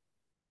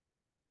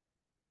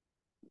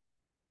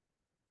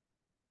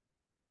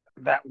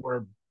 That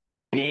were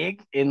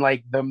big in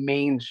like the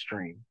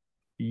mainstream.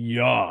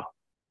 Yeah.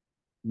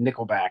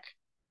 Nickelback.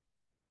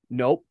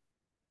 Nope.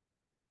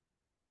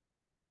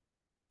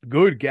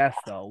 Good guess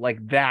though.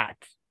 Like that.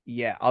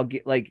 Yeah, I'll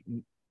get like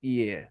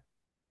yeah.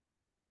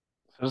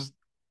 So it was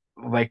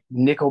like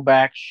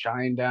Nickelback,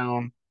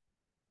 Shinedown.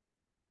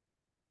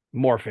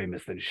 More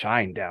famous than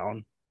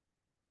Shinedown.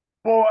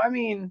 Well, I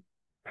mean,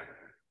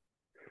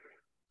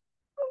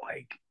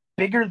 like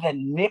bigger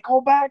than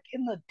Nickelback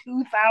in the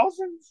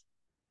 2000s.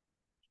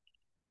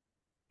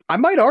 I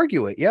might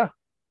argue it. Yeah.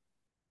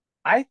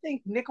 I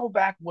think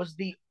Nickelback was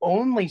the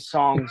only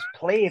songs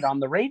played on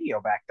the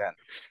radio back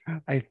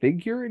then. I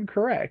think you're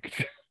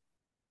incorrect.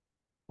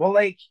 Well,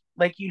 like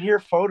you'd hear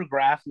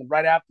Photograph, and then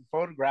right after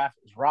Photograph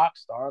it was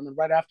Rockstar, and then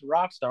right after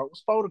Rockstar it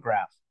was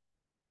Photograph,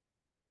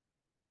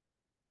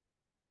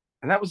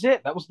 and that was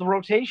it. That was the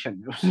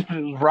rotation. It was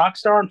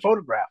Rockstar and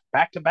Photograph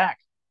back to back.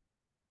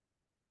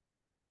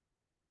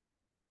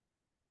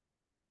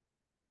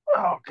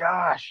 Oh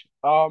gosh,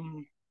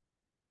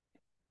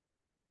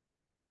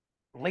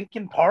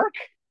 Linkin Park.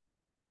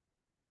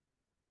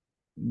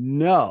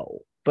 No,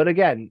 but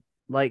again,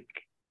 like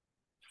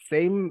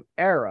same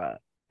era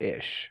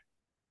ish.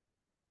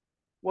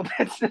 Well,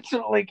 that's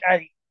like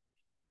I.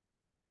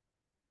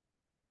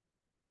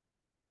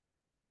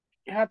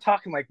 You're not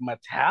talking like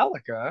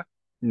Metallica.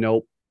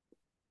 Nope.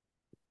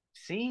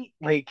 See,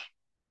 like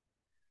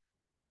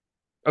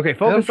Okay, I'm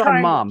focus on trying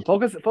to. mom.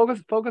 Focus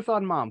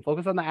on mom.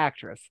 Focus on the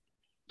actress.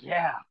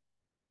 Yeah,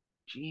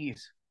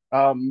 jeez.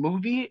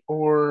 Movie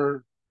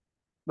or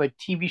like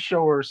TV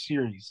show or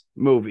series?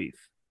 Movies.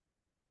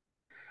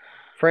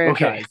 Okay.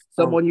 Franchise.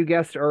 Someone you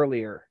guessed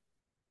earlier.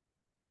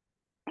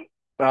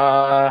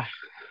 Uh,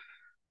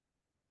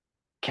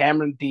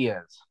 Cameron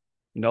Diaz.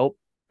 Nope.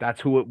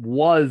 That's who it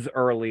was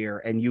earlier,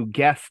 and you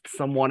guessed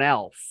someone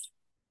else.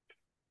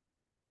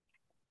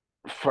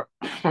 Fr-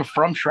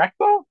 from Shrek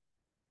though?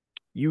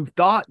 You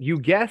thought you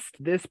guessed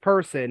this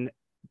person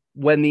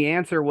when the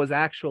answer was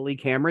actually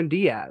Cameron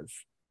Diaz.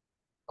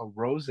 Oh,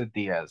 Rosa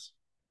Diaz.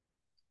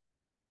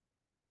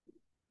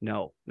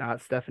 No,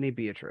 not Stephanie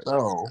Beatrice.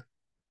 So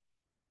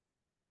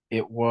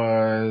it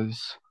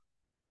was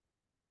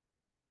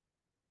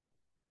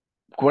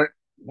Gwen.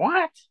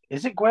 What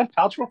is it? Gwen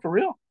Paltrow for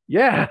real?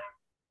 Yeah.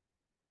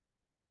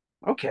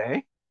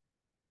 Okay.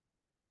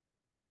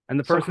 And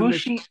the So person who's that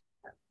she?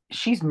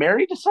 She's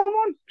married to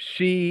someone?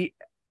 she,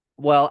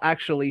 well,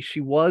 actually,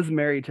 she was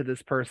married to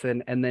this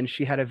person, and then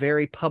she had a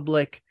very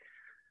public,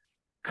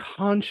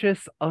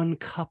 conscious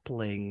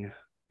uncoupling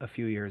a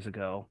few years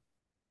ago.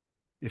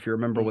 If you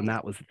remember when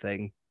that was a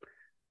thing.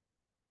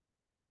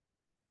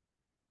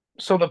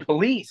 So the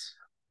police.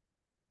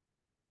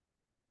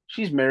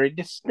 She's married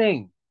to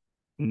Sting.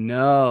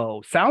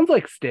 No, sounds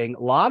like Sting.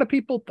 A lot of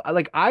people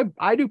like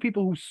I do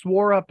people who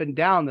swore up and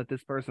down that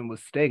this person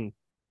was Sting.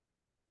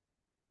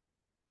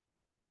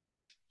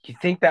 You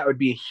think that would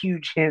be a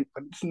huge hint,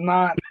 but it's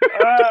not.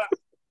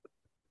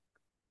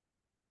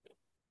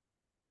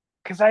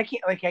 Because I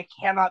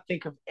cannot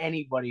think of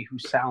anybody who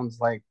sounds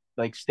like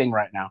Sting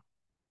right now.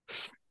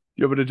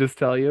 You want me to just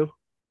tell you?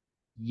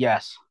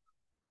 Yes.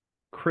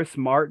 Chris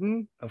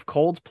Martin of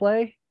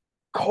Coldplay.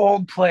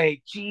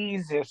 Coldplay,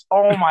 Jesus.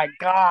 Oh my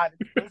God.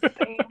 It's the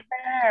same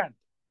band.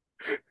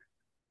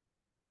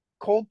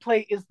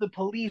 Coldplay is the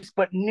police,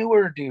 but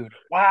newer, dude.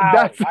 Wow.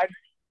 That's Why did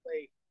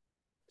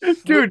Coldplay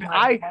slip dude, my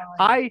I mind?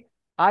 I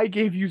I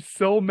gave you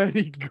so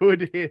many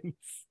good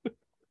hints.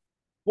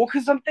 Well,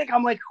 because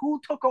I'm like,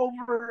 who took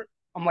over?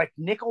 I'm like,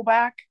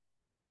 Nickelback?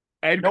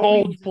 And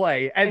Nobody was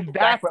Coldplay, and Nickelback,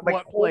 that's but like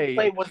what played.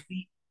 Coldplay was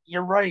the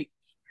you're right.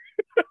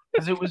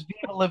 Because it was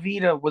Viva La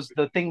Vida was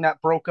the thing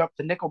that broke up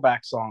the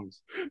Nickelback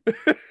songs.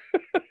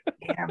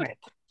 Damn it.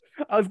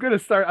 I was gonna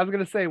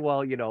say,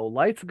 well,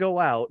 lights go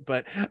out,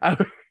 but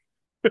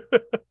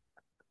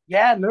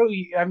Yeah, no,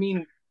 I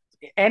mean,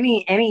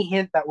 any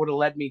hint that would have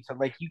led me to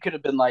like you could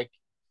have been like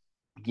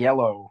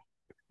yellow.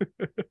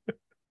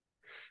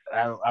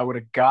 I would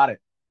have got it,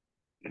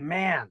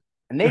 man.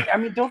 And I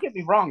mean, don't get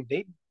me wrong,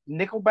 they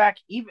Nickelback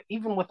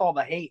even with all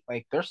the hate,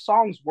 like their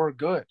songs were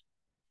good.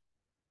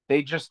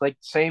 They just like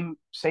same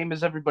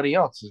as everybody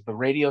else. Is the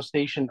radio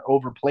station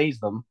overplays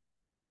them,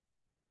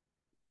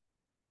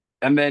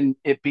 and then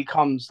it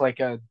becomes like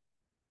an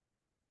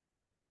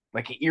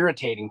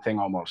irritating thing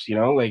almost.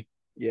 yeah. Like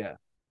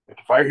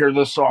if I hear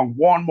this song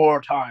one more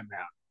time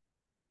now.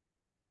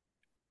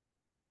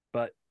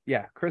 But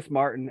yeah, Chris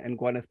Martin and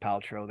Gwyneth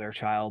Paltrow, their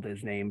child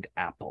is named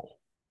Apple.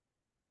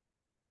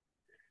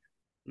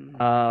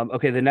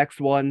 Okay, the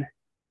next one,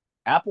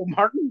 Apple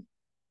Martin,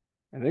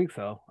 I think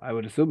so. I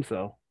would assume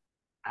so.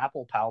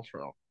 Apple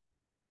Paltrow. All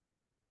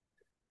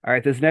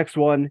right, this next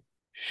one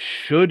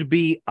should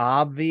be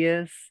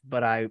obvious,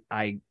 but I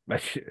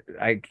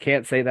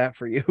can't say that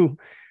for you.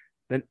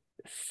 Then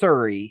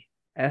Surrey,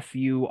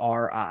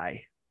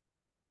 Suri.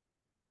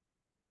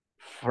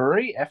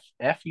 Furry,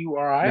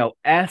 Furi. No,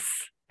 S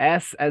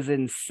as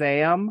in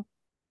Sam,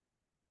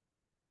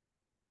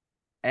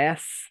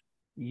 Suri.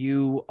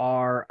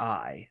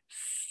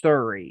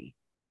 Surrey.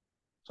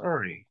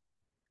 Sorry.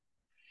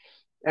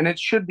 And it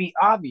should be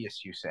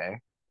obvious, you say.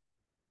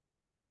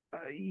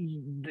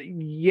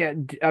 Yeah,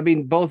 I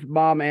mean, both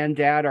mom and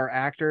dad are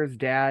actors.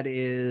 Dad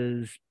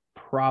is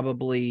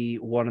probably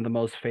one of the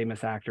most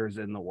famous actors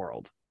in the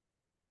world.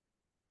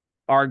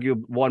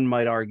 One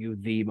might argue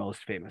the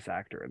most famous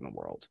actor in the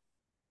world.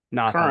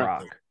 Not The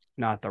Currently. Rock.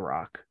 Not The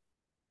Rock.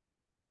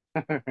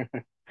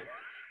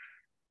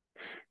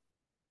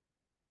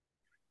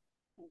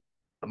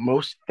 The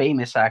most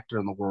famous actor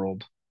in the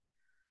world,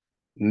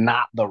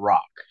 not The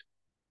Rock.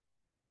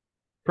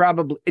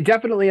 Probably,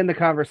 definitely in the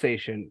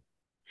conversation.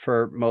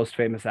 for most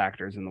famous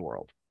actors in the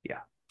world. Yeah.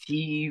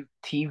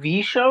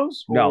 TV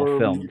shows No, or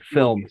film,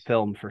 film, movies?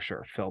 film for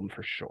sure. Film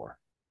for sure.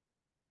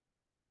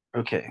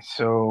 Okay,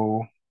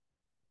 so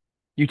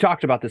You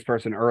talked about this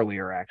person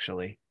earlier,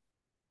 actually.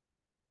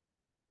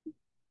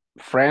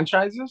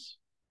 franchises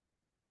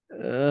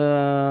Um,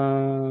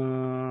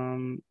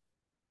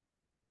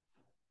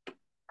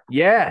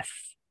 yes,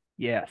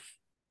 yes.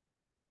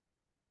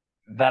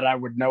 that I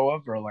would know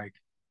of, or like,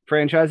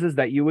 Franchises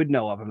that you would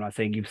know of. I'm not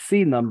saying you've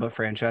seen them, but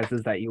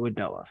franchises that you would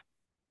know of.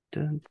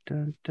 Dun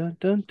dun dun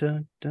dun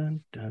dun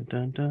dun dun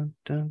dun dun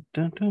dun dun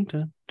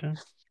dun dun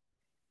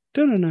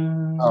dun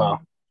dun oh,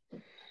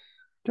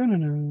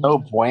 dun no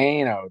dun.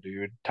 bueno,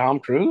 dude. Tom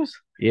Cruise?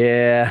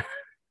 Yeah.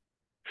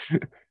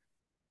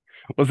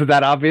 Was it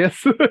that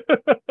obvious?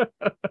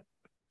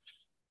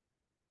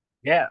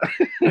 Yeah.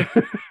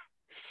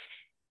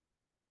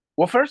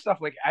 Well, first off,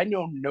 like I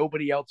know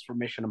nobody else from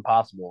Mission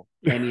Impossible,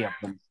 any of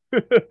them.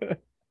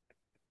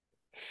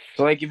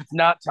 So like if it's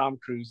not Tom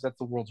Cruise, that's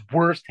the world's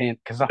worst hint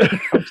because I'm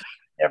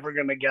never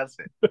gonna guess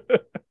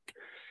it.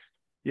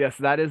 Yes,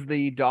 that is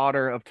the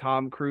daughter of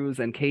Tom Cruise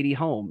and Katie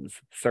Holmes,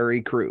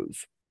 Surrey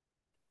Cruise.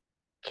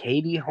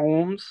 Katie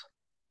Holmes.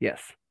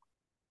 Yes.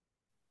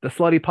 The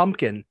slutty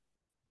pumpkin.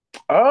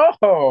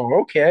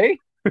 Oh, okay.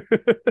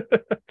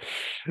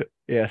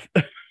 Yes.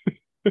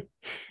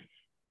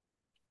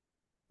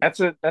 That's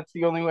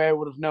the only way I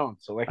would have known.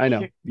 So like I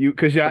know. You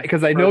because that's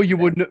because the I know first you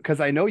hint. wouldn't because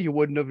I know you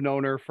wouldn't have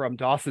known her from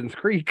Dawson's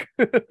Creek.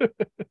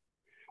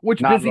 Which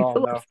Not at Busy all,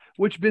 no. Phillips,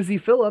 which Busy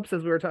Phillips,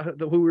 as we were talking,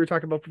 who we were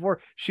talking about before,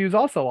 she was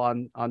also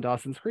on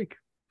Dawson's Creek.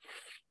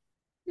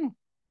 Hmm.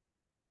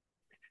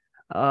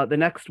 The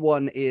next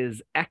one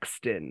is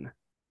Exton.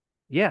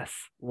 Yes,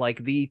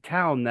 like the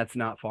town that's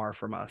not far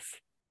from us.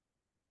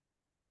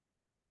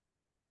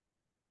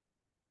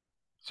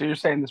 So you're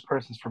saying this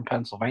person's from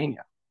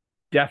Pennsylvania?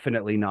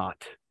 Definitely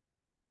not.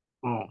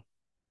 Oh.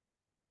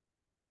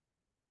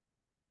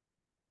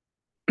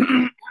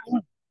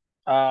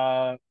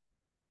 uh,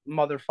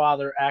 mother,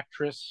 father,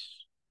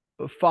 actress.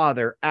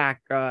 Father,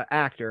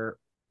 actor,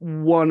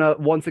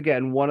 once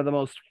again one of the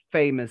most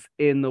famous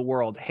in the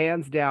world,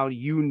 hands down.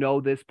 You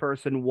know this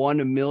person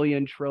 1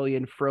 million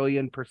trillion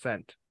trillion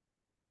percent.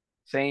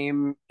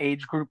 Same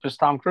age group as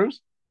Tom Cruise.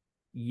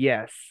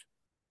 Yes,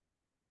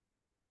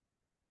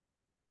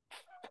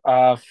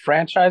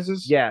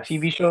 Franchises, yes,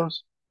 TV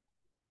shows.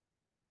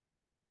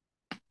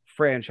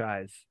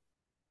 franchise.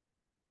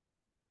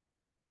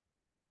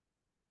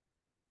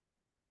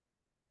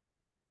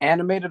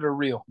 Animated or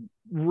real?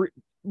 Re-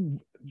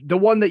 the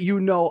one that you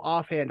know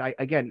offhand. I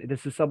again,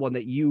 this is someone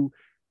that you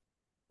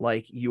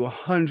like. You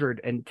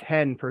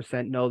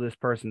 110% know this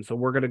person, so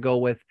we're gonna go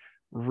with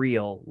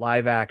real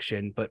live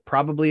action, but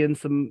probably in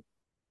some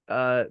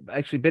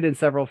actually been in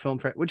several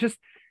which is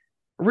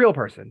real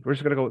person. We're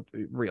just gonna go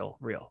with real,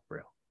 real,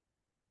 real.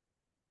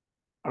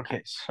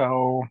 Okay,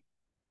 so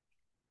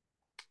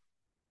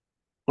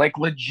like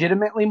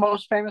legitimately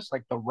most famous,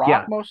 like The Rock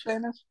Yeah, most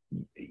famous?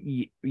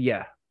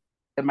 yeah.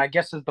 And my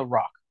guess is The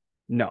Rock.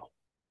 No,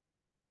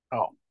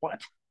 Oh, what?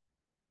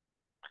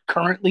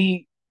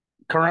 Currently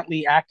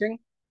currently acting?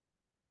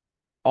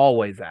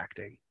 always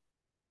acting.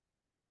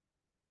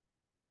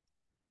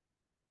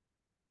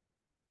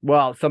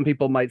 Well, some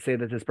people might say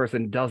that this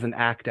person doesn't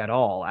act at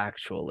all,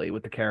 actually,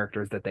 with the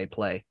characters that they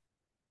play.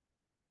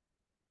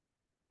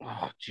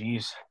 Oh,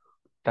 geez.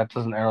 That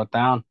doesn't narrow it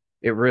down.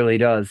 It really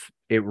does.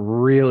 It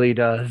really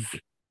does.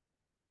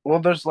 Well,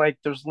 there's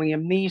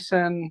Liam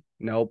Neeson,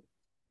 Nope.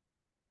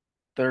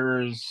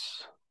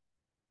 there's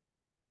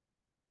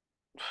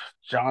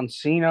John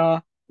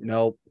Cena.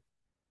 Nope.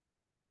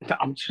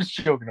 I'm just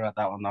joking about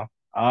that one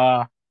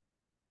though.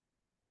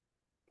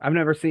 I've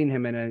never seen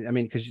him in a, I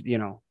mean, because,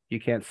 you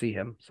can't see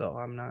him. So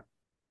I'm not.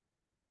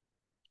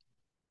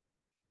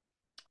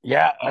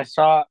 Yeah, I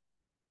saw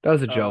That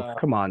was a joke. uh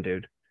Come on,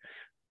 dude.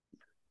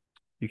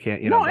 You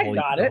can't, no, the I whole,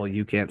 got the it. whole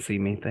you can't see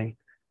me thing.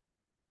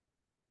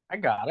 I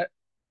got it.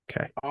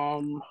 Okay.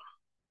 Um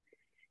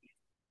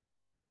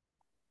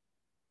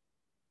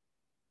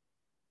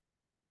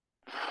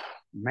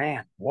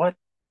man, what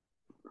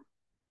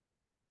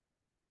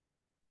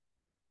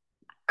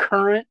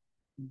current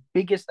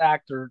biggest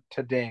actor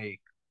today,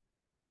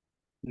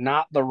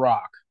 not The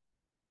Rock.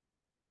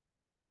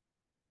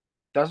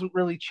 Doesn't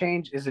really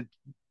change. Is it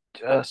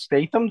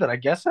Statham? Did I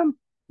guess him?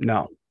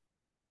 No,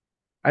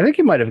 I think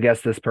you might have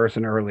guessed this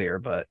person earlier,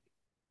 but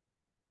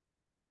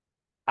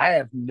I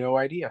have no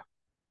idea.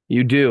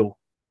 you do.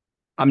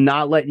 I'm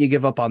not letting you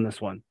give up on this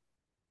one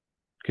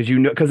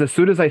because as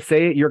soon as I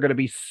say it, you're going to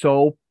be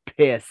so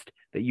pissed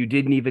that you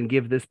didn't even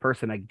give this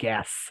person a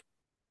guess.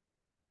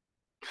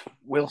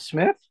 Will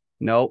Smith?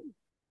 Nope.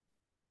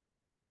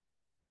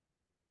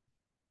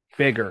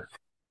 Bigger.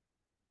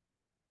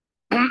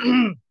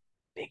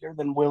 Bigger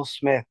than Will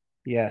Smith.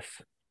 Yes.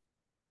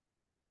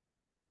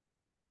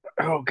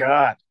 Oh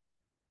God.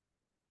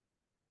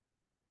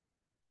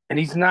 And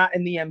he's not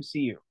in the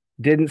MCU.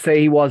 Didn't say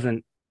he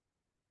wasn't.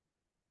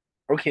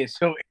 Okay,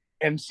 so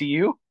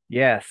MCU?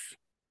 Yes.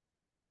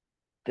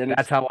 Then That's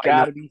it's how I got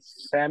know. to be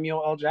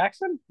Samuel L.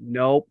 Jackson.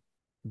 Nope.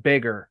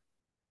 Bigger.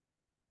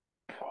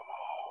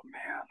 Oh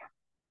man,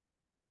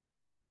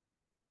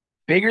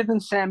 bigger than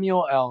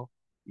Samuel L.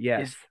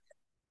 Yes.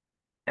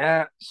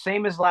 Is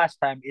same as last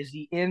time. Is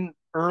he in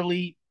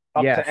early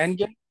up to Yes.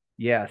 Endgame?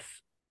 Yes.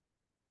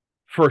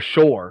 For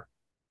sure.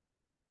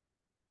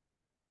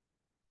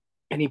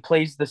 And he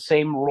plays the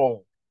same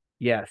role.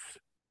 Yes.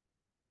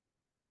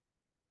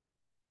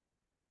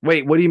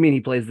 Wait, what do you mean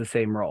he plays the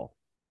same role?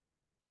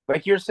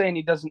 Like you're saying,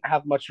 he doesn't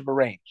have much of a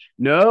range.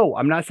 No,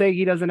 I'm not saying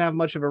he doesn't have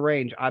much of a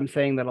range. I'm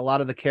saying that a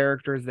lot of the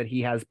characters that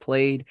he has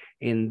played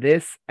in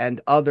this and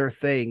other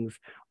things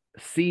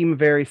seem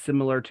very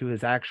similar to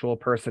his actual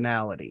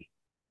personality.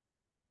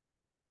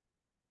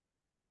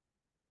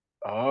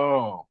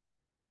 Oh,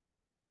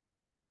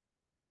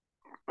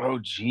 oh,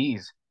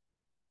 geez.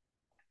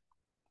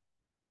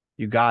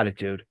 You got it,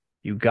 dude.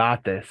 You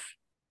got this.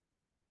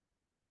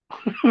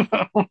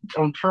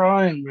 I'm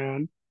trying,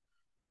 man.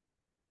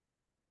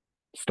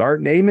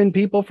 Start naming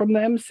people from the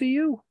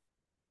MCU.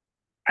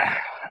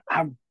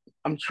 I'm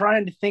I'm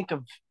trying to think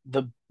of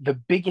the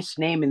biggest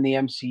name in the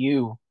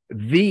MCU.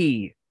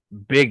 The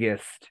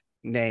biggest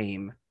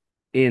name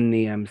in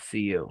the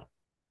MCU.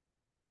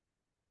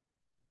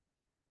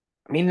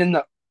 I mean,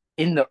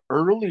 in the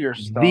earlier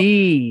stuff,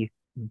 The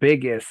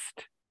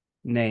biggest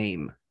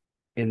name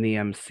in the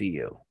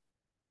MCU.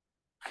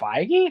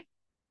 Feige.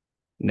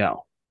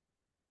 No.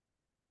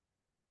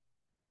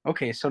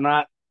 Okay, so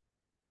not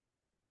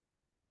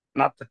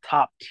the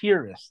top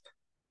tierist.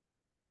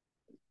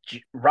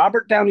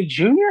 Robert Downey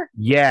Jr.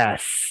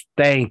 Yes.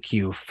 Thank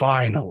you.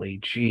 Finally.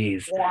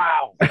 Jeez.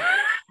 Wow.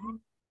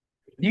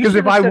 You Because should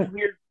if have I said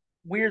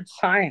weird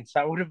science.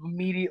 I would have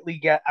immediately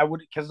get. I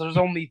would because there's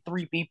only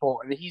three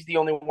people, and he's the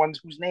only one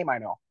whose name I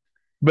know.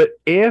 but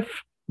if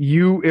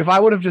I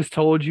would have just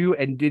told you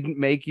and didn't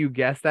make you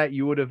guess that,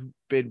 you would have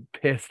been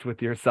pissed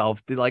with yourself.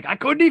 Be like, I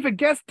couldn't even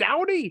guess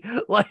Downey.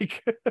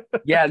 Like,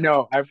 Yeah,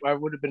 no, I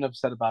would have been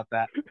upset about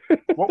that.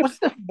 What was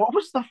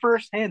the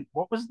first hint?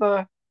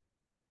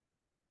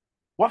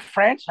 What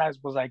franchise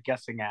was I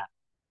guessing at?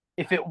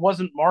 If it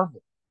wasn't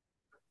Marvel.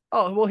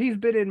 oh well, he's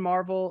been in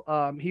Marvel.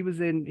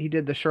 He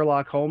did the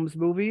Sherlock Holmes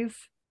movies.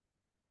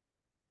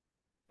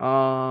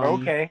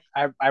 Um, Okay,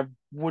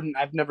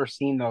 I've never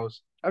seen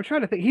those. I'm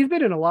trying to think. He's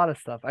been in a lot of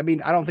stuff. I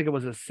mean, I don't think it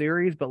was a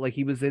series, but like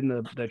he was in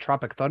the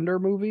Tropic Thunder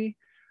movie.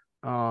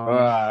 Um,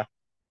 Uh,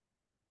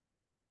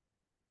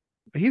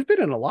 but he's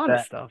been in a lot of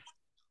that stuff.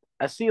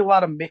 I see a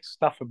lot of mixed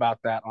stuff about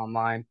that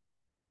online.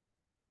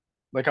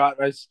 Like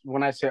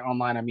when I say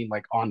online, I mean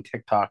like on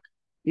TikTok.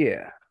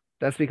 Yeah,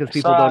 that's because I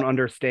people saw don't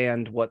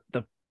understand what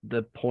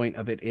the point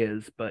of it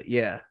is. But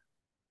yeah,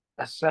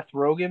 a Seth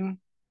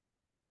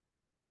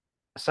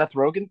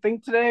Rogen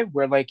thing today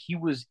where like he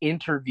was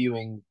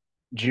interviewing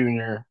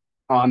Junior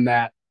on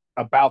that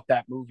about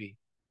that movie.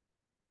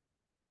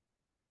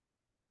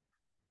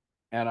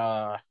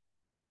 And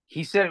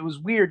he said it was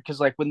weird because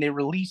like when they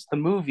released the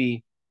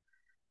movie,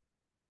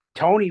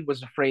 Tony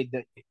was afraid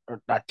that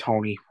or not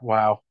Tony,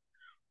 wow.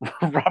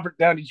 Robert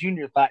Downey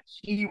Jr. thought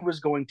he was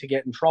going to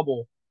get in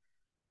trouble.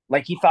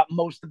 Like he thought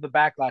most of the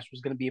backlash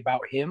was going to be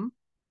about him,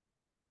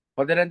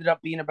 but that ended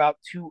up being about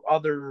two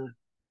other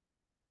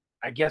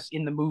I guess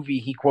in the movie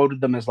he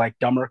quoted them as like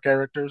dumber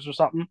characters or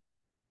something.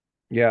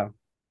 yeah.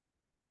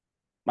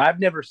 I've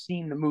never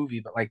seen the movie,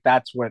 but like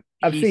that's what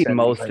I've he seen said.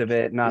 He's most like, of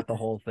it, not the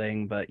whole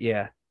thing, but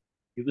yeah.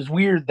 it was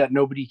weird that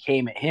nobody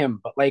came at him,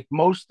 but like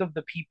most of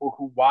the people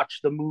who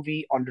watched the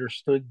movie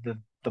understood the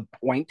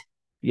point.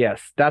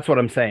 Yes, that's what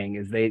I'm saying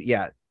is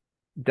yeah,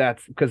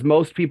 that's because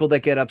most people that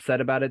get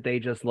upset about it, they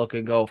just look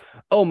and go,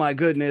 "Oh my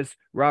goodness,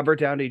 Robert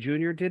Downey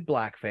Jr. did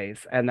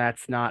blackface," and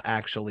that's not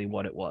actually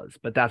what it was.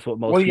 But that's what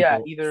Well, most yeah,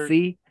 people either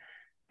see,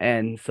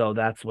 and so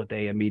that's what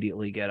they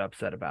immediately get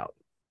upset about.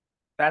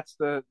 that's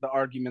the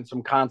arguments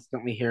I'm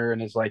constantly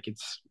hearing is like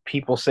it's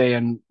people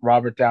saying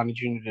Robert Downey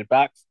Jr. did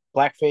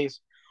blackface,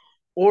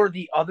 or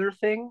the other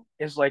thing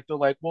is like they're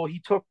like, well, he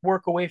took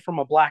work away from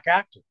a black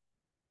actor.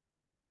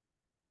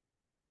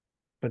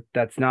 But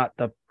that's not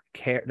the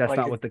care. That's Like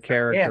not it's what the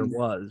character again,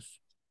 was.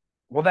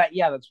 well, that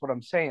yeah, that's what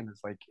I'm saying. Is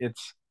like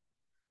it's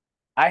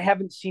I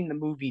haven't seen the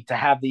movie to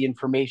have the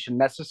information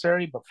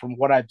necessary, but from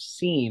what I've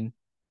seen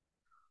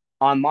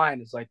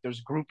online, is like there's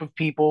a group of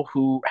people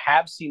who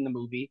have seen the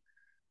movie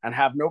and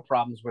have no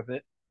problems with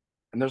it,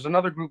 and there's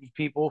another group of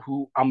people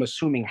who I'm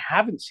assuming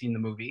haven't seen the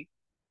movie,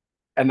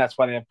 and that's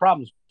why they have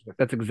problems with it.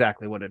 That's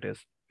exactly what it is.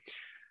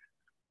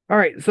 All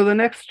right, so the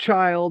next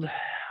child,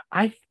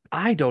 I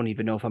don't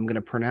even know if I'm going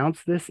to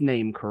pronounce this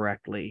name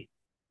correctly.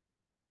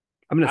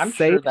 I'm going to I'm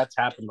say sure that's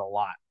happened a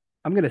lot.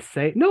 I'm going to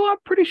say no. I'm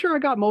pretty sure I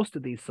got most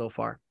of these so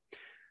far.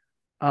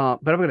 But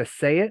I'm going to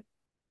say it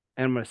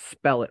and I'm going to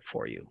spell it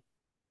for you.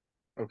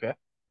 Okay.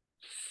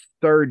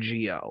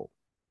 Sergio.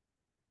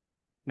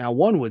 Now,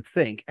 one would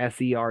think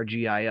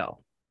Sergio,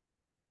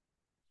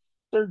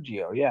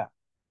 Sergio, yeah.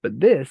 but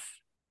this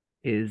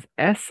is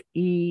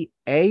Seargeoh.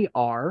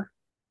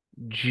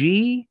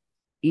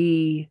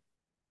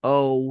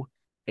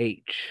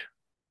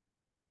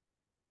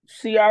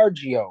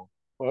 Sergio.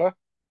 Huh?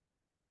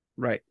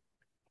 Right.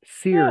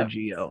 Yeah.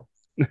 Sergio.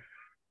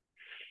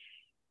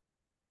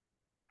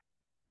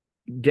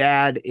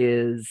 Dad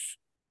is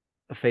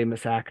a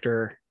famous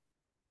actor.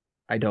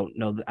 I don't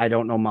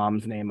know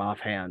mom's name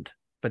offhand,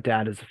 but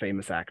dad is a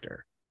famous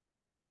actor.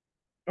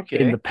 Okay.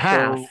 So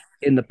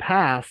In the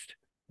past,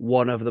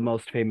 one of the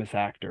most famous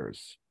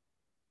actors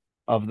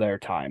of their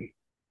time.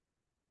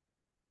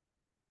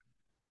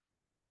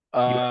 You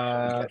actually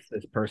uh guessed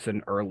this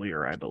person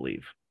earlier, I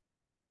believe,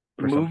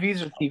 for some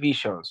movies or TV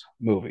shows?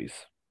 movies.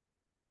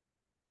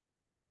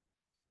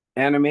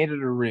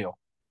 Animated or real?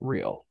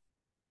 Real.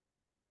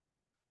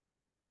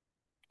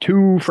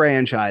 Two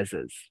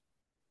franchises,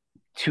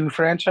 Two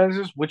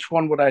franchises? Which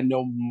one would I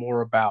know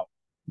more about?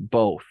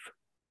 both.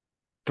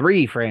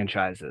 Three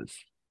franchises,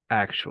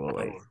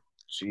 actually. Oh,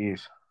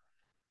 jeez.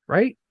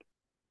 Right?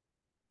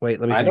 Wait,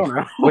 let me I think. don't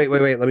know. Wait.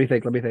 Let me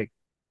think. Let me think.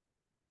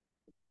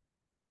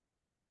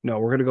 No,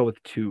 we're gonna go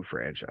with two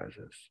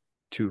franchises.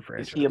 Two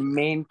Is he a franchises.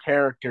 main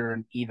character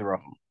in either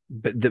of them?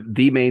 But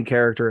the main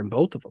character in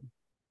both of them.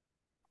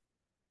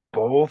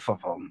 Both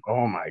of them.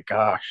 Oh my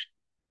gosh.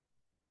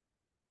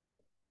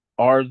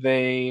 Are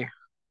they? And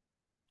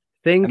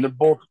Think.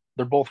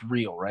 they're both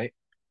real, right?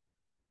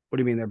 What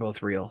do you mean they're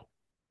both real?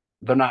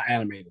 They're not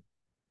animated.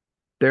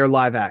 They're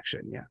live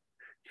action. Yeah.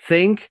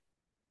 Think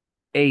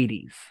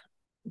 80s.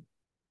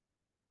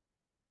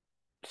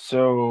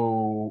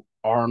 So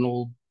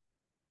Arnold,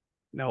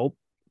 Nope.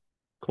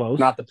 Close.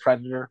 not the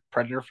Predator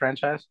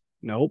franchise,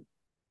 Nope.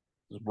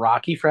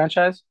 Rocky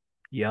franchise.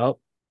 Yep.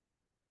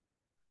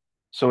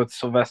 So it's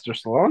Sylvester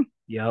Stallone.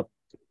 Yep.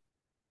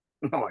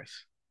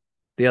 Nice.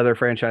 The other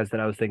franchise that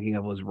I was thinking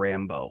of was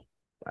Rambo,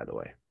 by the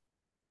way.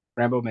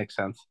 Rambo makes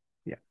sense.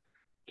 Yeah.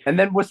 And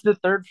then what's the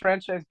third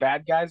franchise?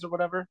 Bad Guys or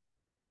whatever?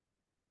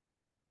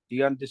 The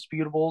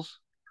Undisputables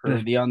or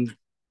The, the un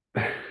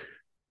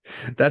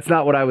that's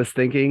not what I was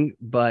thinking,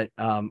 but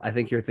I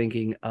think you're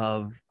thinking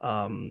of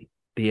the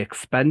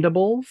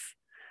Expendables,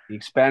 the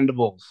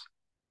Expendables.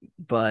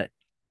 but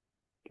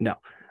no.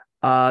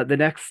 The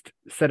next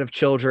set of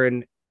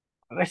children,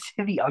 Did I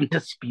say the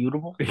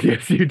Undisputable?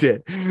 yes, you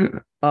did.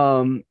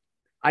 Um,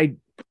 I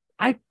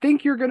I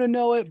think you're gonna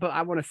know it, but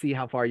I want to see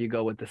how far you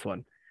go with this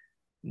one.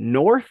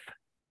 North,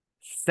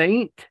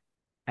 Saint,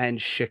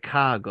 and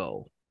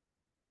Chicago.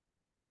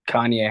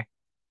 Kanye,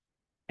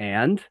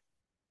 And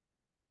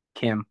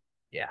Kim.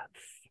 yes.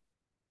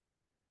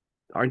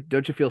 Aren't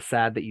don't you feel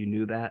sad that you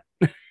knew that?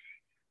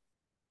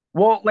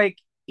 Well, like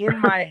in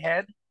my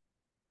head,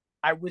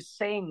 I was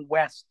saying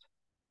West.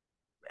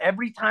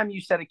 Every time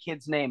you said a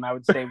kid's name, I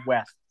would say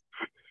West.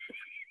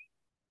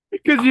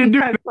 Because you knew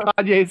that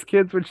Kanye's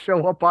kids would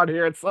show up on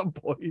here at some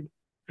point.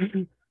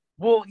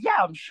 Well, yeah,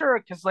 I'm sure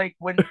because like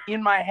when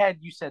in my head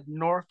you said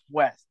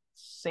Northwest,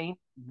 Saint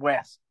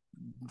West,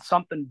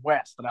 something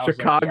West, and I was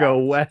like, yeah, Chicago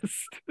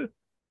West.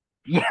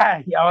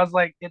 yeah. I was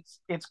like,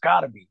 it's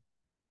got to be.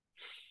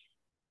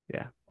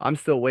 Yeah. I'm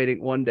still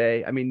waiting one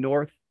day. I mean,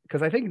 North,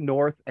 because I think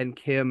North and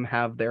Kim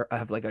have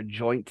like a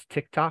joint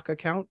TikTok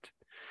account.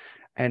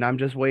 And I'm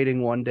just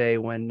waiting one day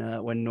when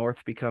North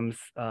becomes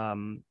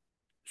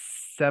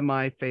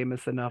semi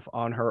famous enough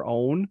on her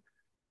own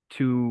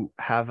to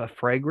have a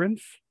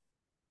fragrance,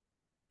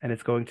 and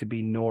it's going to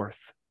be North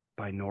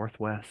by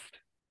Northwest.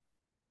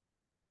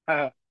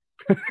 Uh,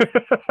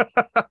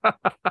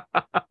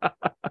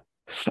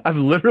 I've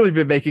literally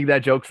been making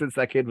that joke since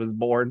that kid was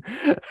born.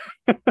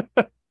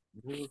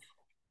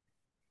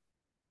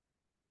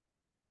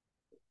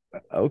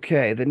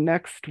 Okay, the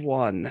next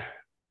one.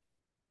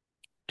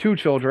 Two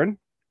children,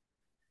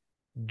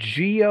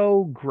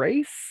 Geo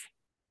Grace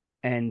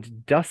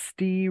and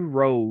Dusty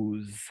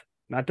Rose.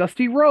 Not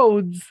Dusty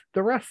Rhodes,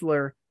 the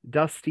wrestler,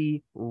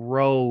 Dusty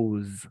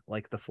Rose,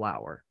 like the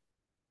flower.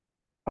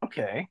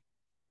 okay,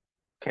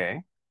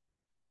 okay.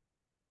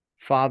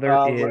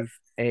 Father is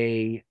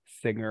a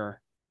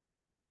singer.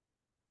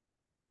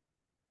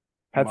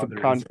 Mother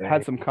is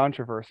Had a some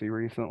controversy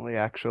recently,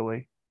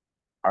 actually.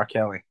 R.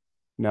 Kelly.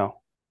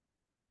 No.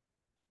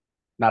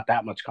 Not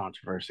that much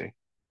controversy.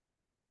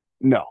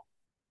 No.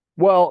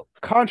 Well,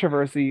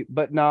 controversy,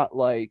 but not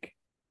like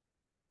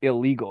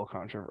illegal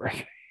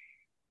controversy.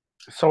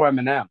 So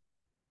Eminem.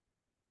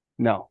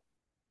 No.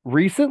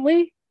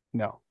 Recently?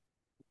 No.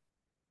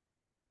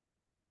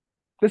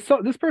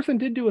 This person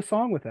did do a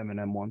song with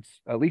Eminem once,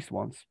 at least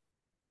once.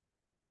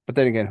 But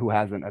then again, who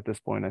hasn't at this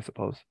point, I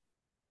suppose.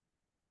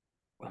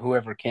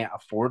 Whoever can't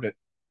afford it.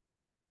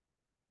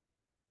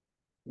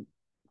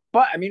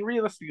 But I mean,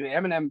 realistically,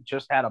 Eminem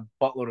just had a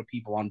buttload of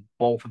people on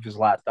both of his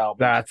last albums.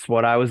 That's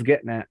what I was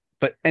getting at.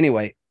 But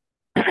anyway,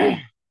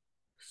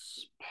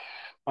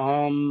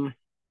 um,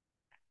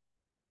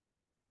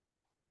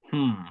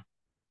 hmm.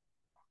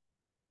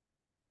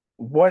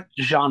 What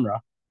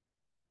genre?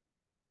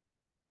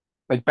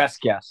 Like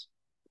best guess.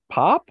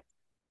 pop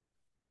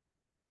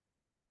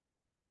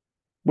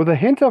with a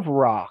hint of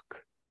rock.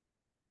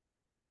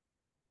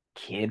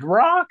 Kid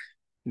Rock?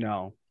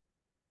 No,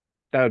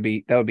 that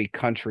would be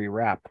country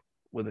rap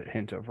with a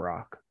hint of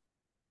rock.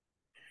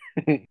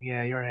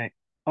 Yeah, you're right.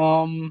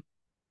 Um,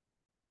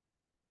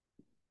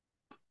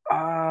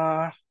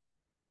 uh,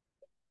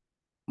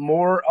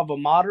 more of a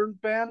modern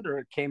band, or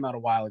it came out a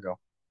while ago?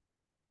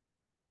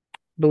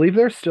 Believe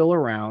they're still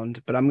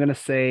around, but I'm gonna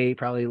say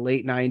probably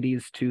late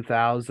 90s,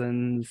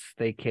 2000s.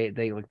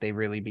 They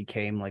really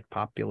became like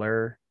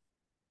popular.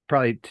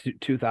 Probably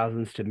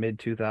 2000s to mid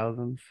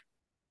 2000s.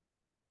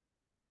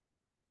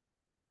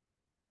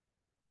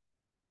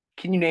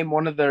 Can you name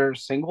one of their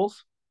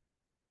singles?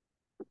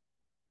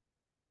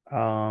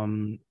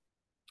 Um,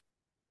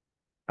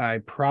 I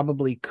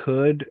probably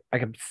could. I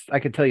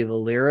could tell you the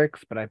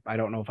lyrics, but I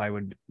don't know if I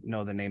would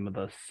know the name of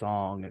the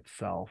song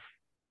itself.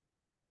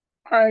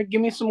 All right,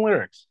 give me some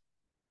lyrics.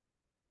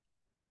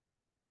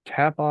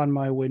 Tap on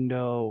my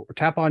window, or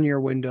tap on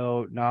your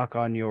window, knock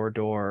on your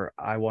door.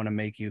 I want to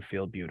make you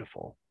feel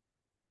beautiful.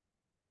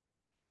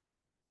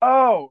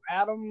 Oh,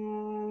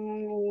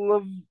 Adam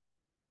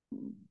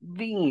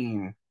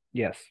Levine.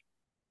 Yes,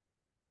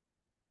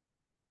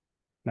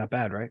 not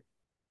bad, right?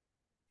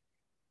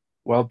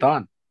 Well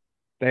done.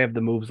 They have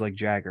the moves like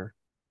Jagger.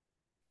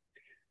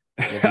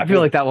 Yeah, they I feel do.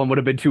 like that one would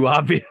have been too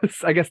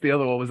obvious. I guess the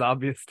other one was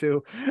obvious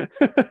too.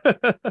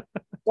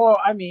 Well,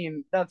 I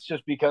mean, that's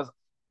just because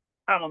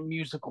I'm a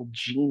musical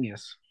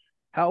genius.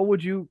 How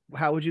would you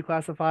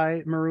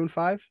classify Maroon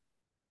 5?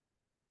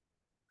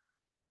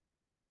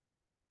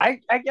 I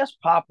guess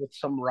pop with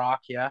some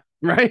rock, yeah.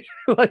 Right?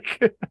 Like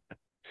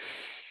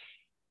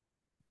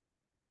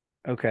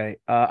okay.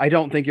 I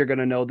don't think you're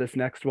gonna know this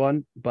next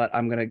one, but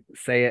I'm gonna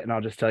say it and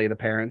I'll just tell you the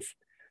parents.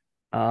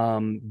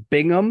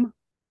 Bingham,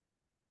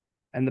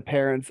 and the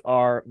parents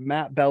are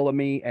Matt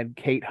Bellamy and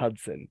Kate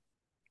Hudson.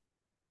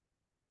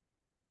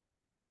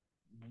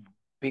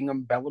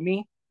 Bingham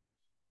Bellamy.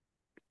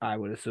 I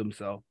would assume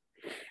so.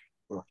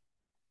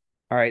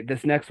 All right,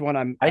 this next one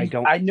I I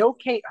don't I know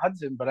Kate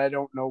Hudson, but I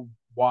don't know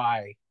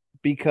why.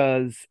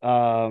 because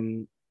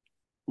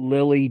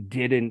Lily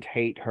didn't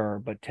hate her,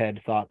 but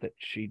Ted thought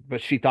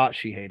but she thought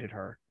she hated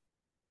her.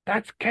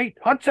 That's Kate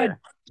Yeah, Hudson.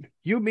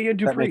 You, me, and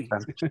that makes Dupree.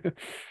 sense.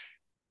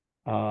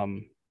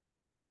 um.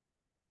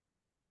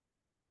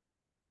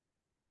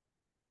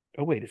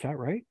 Oh wait, is that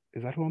right?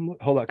 Is that who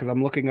hold on? Because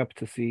I'm looking up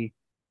to see.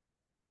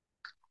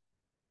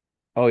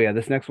 Oh yeah,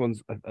 this next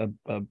one's a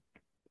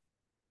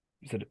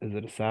is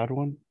it a sad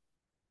one?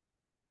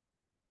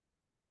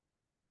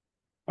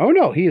 Oh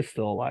no, he is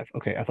still alive.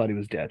 Okay, I thought he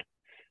was dead.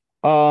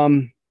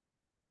 Um.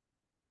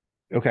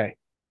 Okay,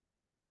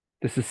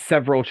 this is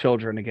several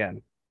children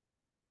again.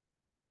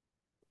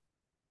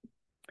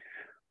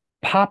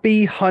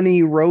 Poppy,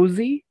 Honey,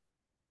 Rosie,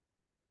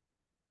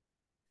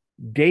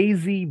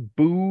 Daisy,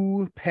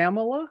 Boo,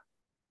 Pamela.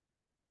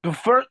 The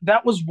first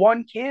that was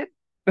one kid.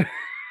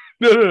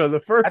 No.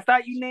 The I first,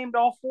 thought you named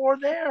all four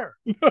there.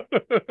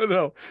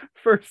 no,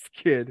 first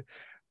kid,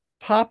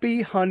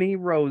 Poppy, Honey,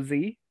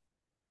 Rosie.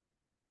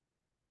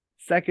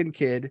 Second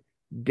kid,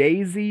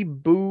 Daisy,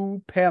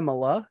 Boo,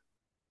 Pamela.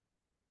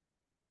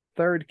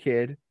 Third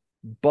kid,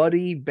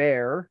 Buddy,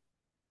 Bear.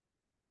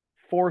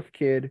 Fourth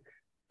kid,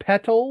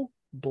 Petal,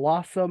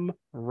 Blossom,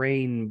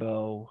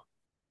 Rainbow.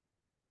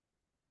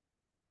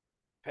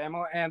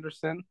 Pamela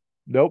Anderson.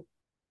 Nope.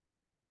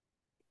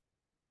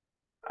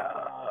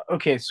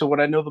 Okay, so would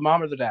I know the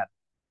mom or the dad?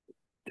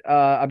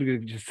 I'm gonna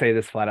just say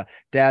this flat out.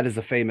 Dad is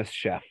a famous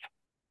chef.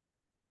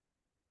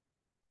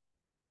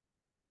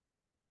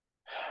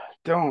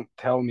 Don't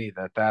tell me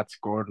that that's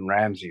Gordon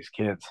Ramsay's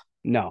kids.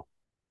 No,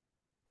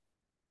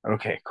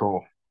 Okay,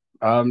 cool.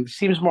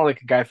 Seems more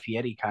like a Guy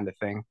Fieri kind of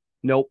thing.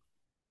 nope,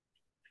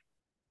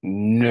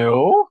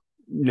 No.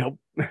 nope.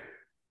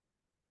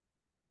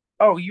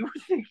 Oh, you were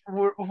think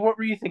what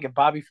were you thinking?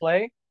 Bobby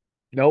Flay?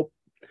 Nope.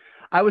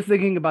 I was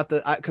thinking about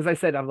because I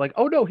said I'm like,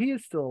 oh no, he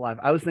is still alive.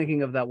 I was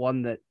thinking of that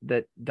one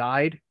that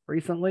died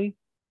recently.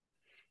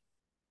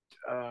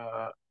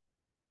 Uh,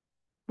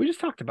 We just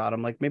talked about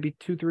him like maybe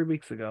 2, 3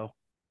 weeks ago.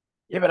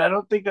 yeah, but I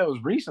don't think that was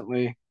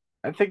recently.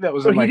 I think that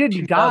was But in he like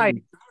didn't die.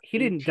 He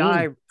didn't 2018.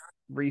 die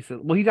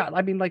recent. Well, he died.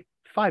 I mean, like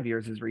 5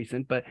 years is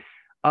recent, but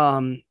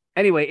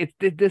anyway,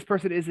 this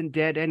person isn't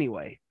dead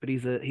anyway. But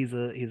he's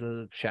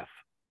a chef,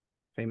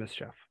 famous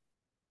chef.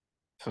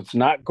 So it's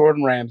not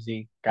Gordon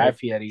Ramsay, Guy Nope,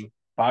 Fieri,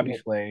 Bobby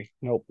nope, Flay.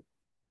 nope.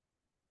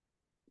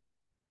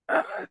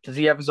 Does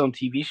he have his own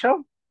TV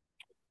show?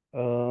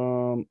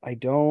 I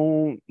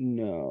don't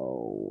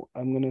know.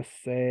 I'm gonna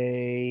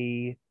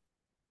say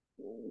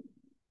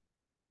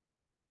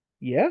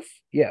yes,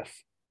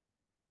 yes,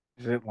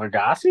 Is it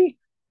Lagasse?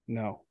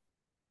 no.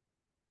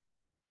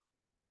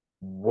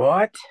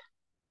 What?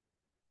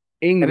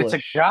 And it's a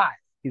English. guy.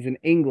 He's an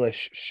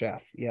English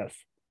chef. Yes.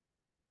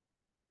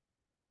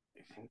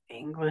 He's an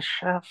English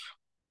chef.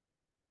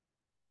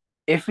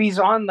 If he's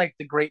on like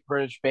the Great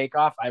British Bake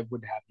Off, I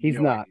would have He's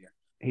no not. idea.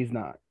 He's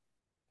not.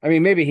 I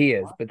mean, maybe he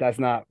is, What? but that's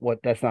not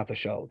the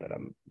show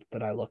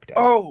that I looked at.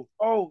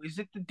 Oh, is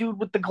it the dude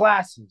with the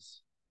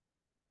glasses?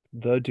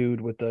 The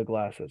dude with the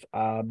glasses.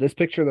 This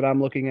picture that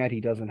I'm looking at, he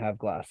doesn't have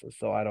glasses,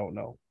 so I don't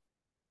know.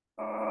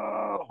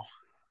 Oh,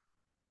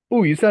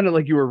 Oh, you sounded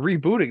like you were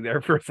rebooting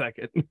there for a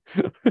second.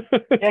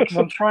 yeah, because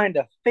I'm trying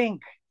to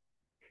think.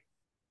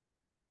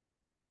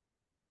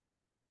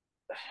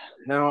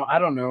 No, I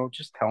don't know.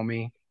 Just tell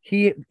me.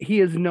 He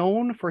is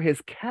known for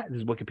his this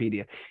is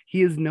Wikipedia.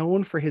 He is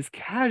known for his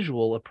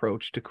casual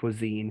approach to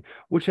cuisine,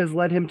 which has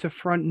led him to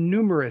front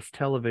numerous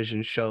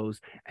television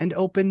shows and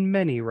open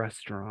many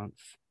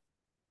restaurants.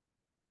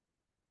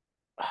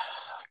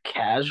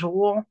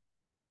 Casual.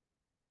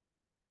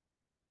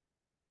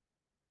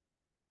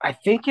 I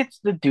think it's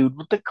the dude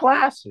with the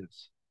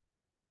glasses.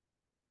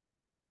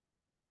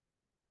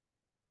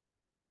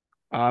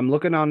 I'm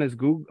looking on his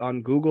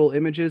Google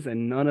Images,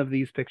 and none of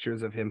these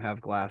pictures of him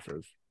have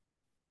glasses.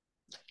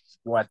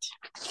 What?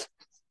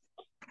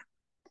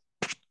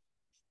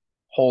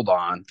 Hold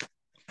on,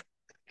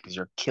 because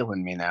you're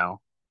killing me now.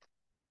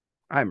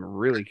 I'm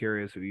really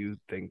curious who you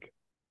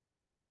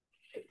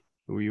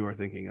are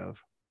thinking of.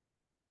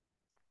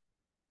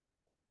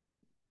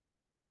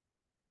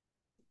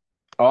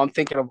 Oh, I'm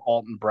thinking of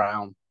Alton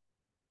Brown.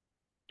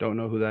 Don't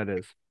know who that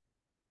is.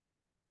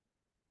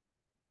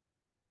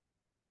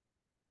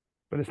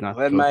 But it's not,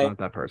 Then so it's my not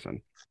that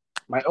person.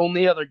 my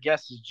only other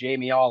guess is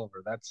Jamie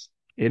Oliver. That's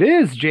It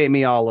is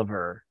Jamie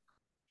Oliver.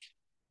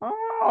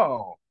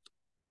 oh,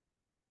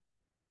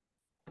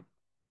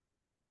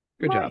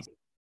 Good job. nice.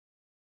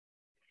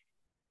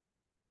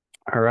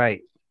 All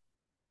right.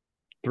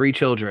 3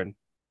 children,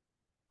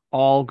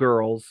 all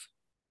girls.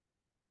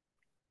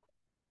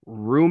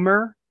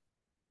 Rumor,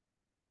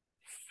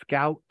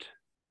 Scout,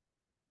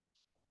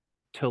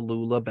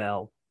 Tallulah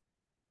Bell.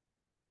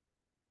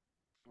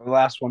 The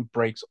last one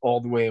breaks all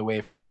the way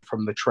away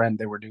from the trend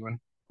they were doing.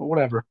 But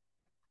whatever.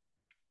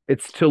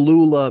 It's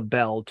Tallulah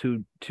Bell,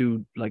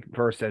 to like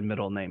first and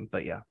middle name,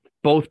 but yeah.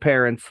 Both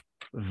parents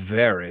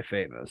very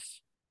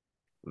famous.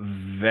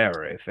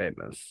 Very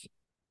famous.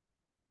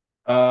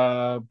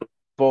 Uh,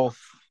 both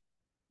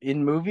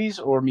in movies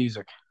or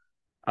music.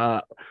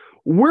 Uh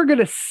we're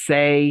gonna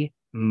say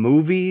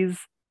movies.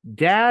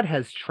 Dad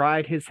has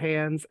tried his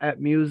hands at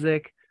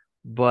music,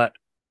 but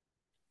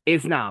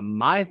it's not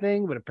my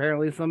thing, but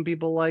apparently some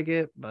people like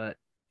it, but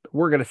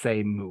we're gonna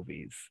say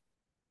movies.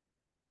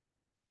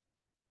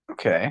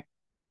 Okay.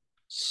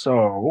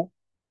 So,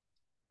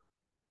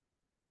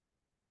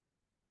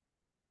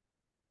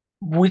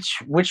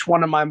 which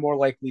one am I more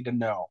likely to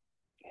know?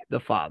 The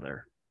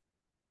father.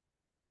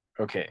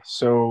 Okay.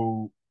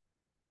 So,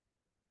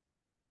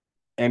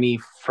 any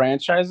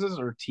franchises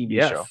or TV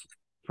show? Yes,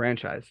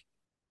 franchise.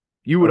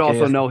 You would Okay.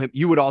 also know him.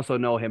 You would also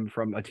know him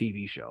from a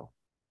TV show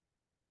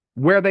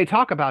where they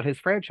talk about his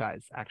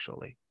franchise,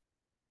 actually.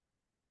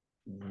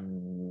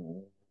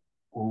 Ooh,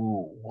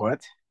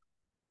 what?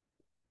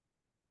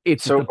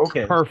 It's So, the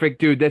okay. perfect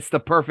dude. That's the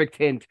perfect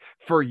hint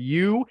for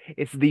you.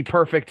 It's the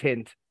perfect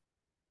hint.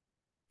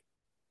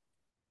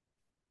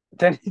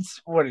 Then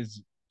it's what is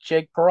it?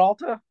 Jake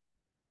Peralta?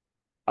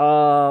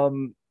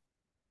 Um,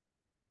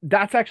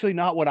 that's actually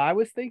not what I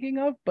was thinking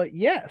of, but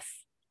yes.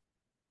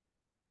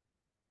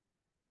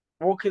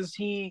 Well, because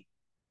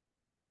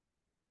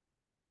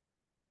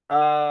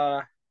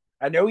uh,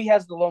 I know he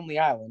has the Lonely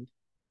Island.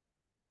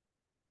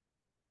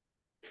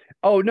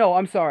 Oh no,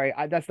 I'm sorry.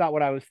 That's not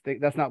what I was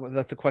thinking. That's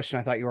the question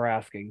I thought you were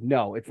asking.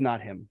 No, it's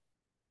not him.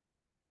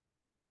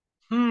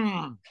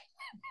 Hmm.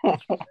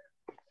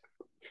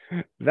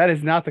 That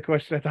is not the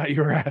question I thought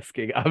you were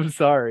asking. I'm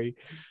sorry.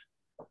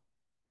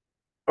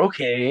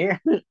 Okay.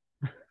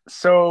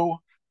 So,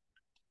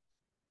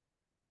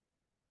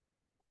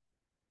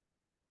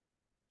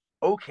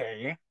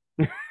 okay.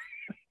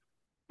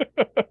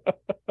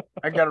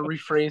 I got to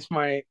rephrase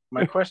my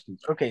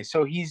questions. Okay,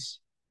 so he's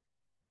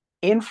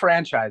in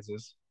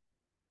franchises.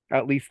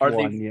 At least Are they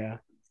one, yeah.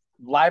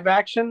 live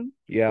action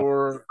Yeah.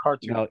 or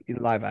cartoon? No, in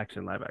live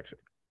action, live action.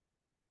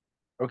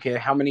 Okay,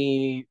 how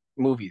many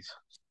movies?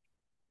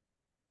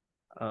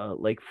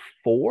 Like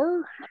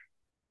 4?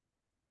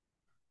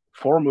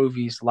 4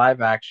 movies,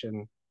 live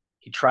action.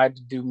 He tried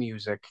to do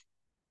music.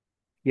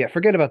 Yeah,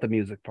 forget about the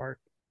music part.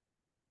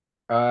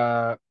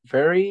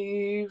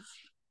 Very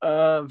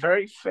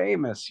very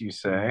famous, you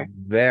say.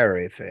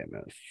 Very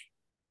famous.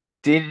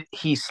 Did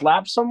he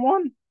slap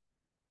someone?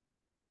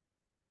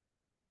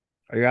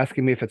 Are you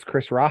asking me if it's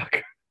Chris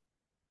Rock?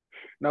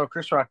 No,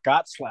 Chris Rock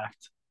got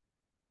slapped.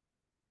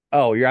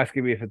 Oh, you're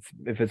asking me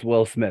if it's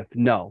Will Smith.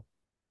 No.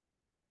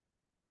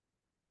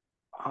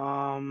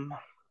 Um,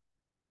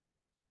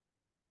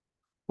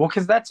 well,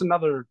 because that's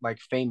another like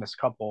famous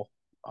couple.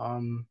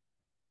 Um,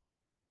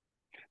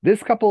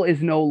 This couple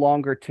is no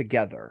longer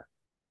together.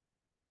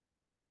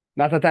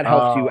 Not that that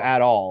helps you uh,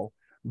 at all,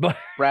 but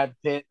Brad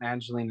Pitt and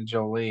Angelina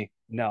Jolie.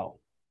 no.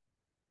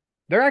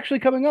 They're actually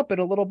coming up in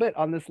a little bit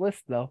on this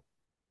list though.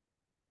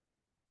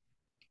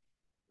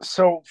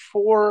 So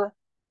for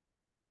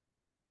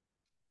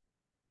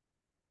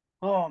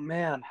oh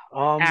man,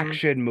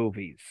 Action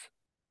movies.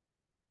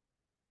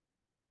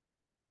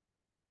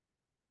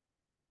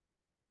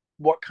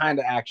 what kind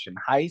of action?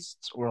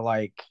 Heists or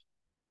like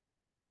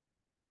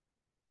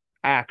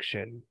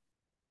Action.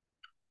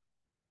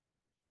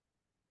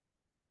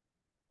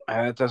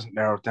 that doesn't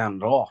narrow it down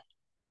at all.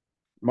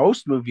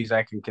 Most movies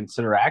I can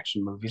consider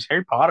action movies.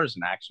 Harry Potter's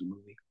an action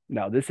movie.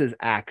 No, this is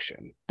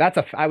action.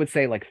 I would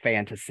say like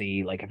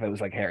fantasy, like if it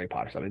was like Harry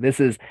Potter or something. This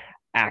is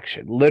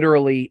Action,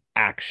 literally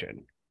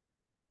action.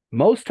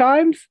 Most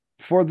times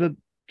for the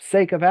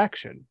sake of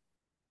action.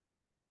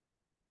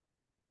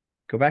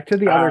 Go back to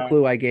the other Uh,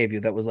 clue I gave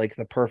you that was like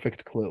the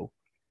perfect clue.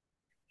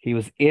 He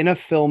was in a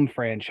film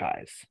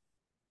franchise.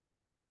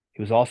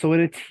 He was also in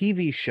a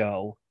TV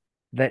show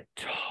that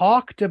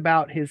talked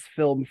about his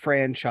film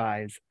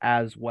franchise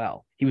as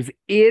well. He was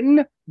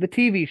in the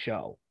TV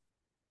show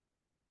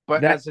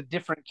but that as a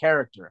different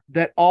character.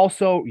 that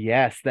also,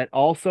 yes, that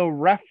also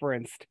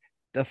referenced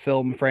the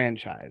film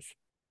franchise.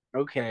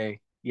 Okay.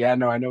 Yeah,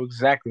 no, I know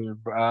exactly.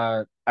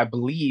 I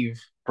believe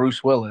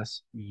Bruce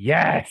Willis.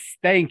 Yes,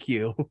 thank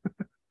you.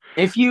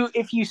 If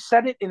you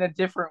said it in a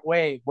different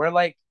way, where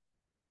like,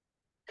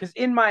 because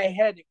in my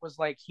head it was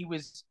like he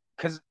was,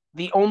 because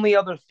the only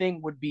other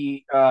thing would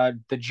be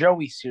the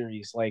Joey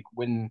series, like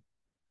when,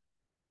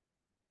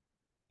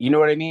 you know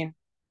what I mean?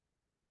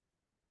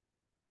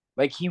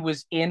 Like he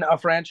was in a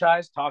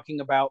franchise talking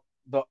about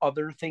the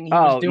other thing he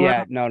was Oh, doing,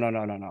 yeah, no, no,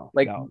 no, no, no.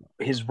 like No.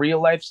 his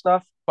real life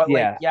stuff. But like,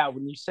 Yeah. yeah,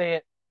 when you say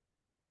it,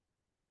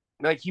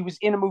 like he was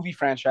in a movie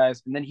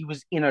franchise and then he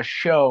was in a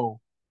show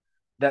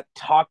that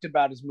talked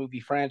about his movie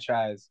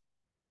franchise.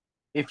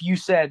 If you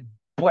said,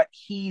 but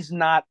he's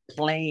not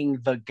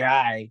playing the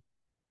guy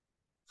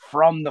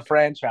from the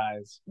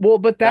franchise, Well,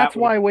 but that's that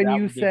would why that would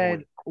give it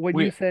away. when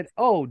you We, said,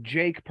 "Oh,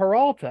 Jake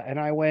Peralta," and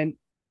I went,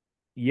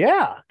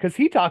 "Yeah," because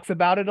he talks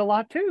about it a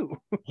lot too.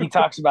 he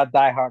talks about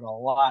Die Hard a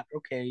lot.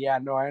 Okay, yeah,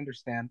 no, I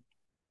understand.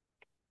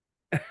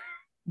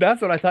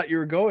 That's what I thought you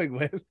were going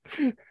with.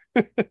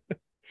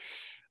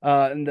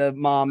 And the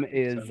mom That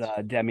makes is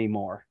sense. Demi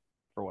Moore,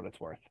 for what it's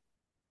worth.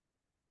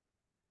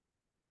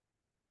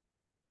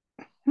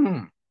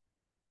 Hmm.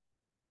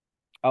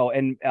 Oh,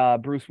 and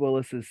Bruce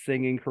Willis's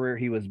singing career,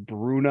 he was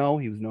Bruno.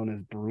 He was known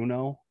as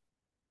Bruno.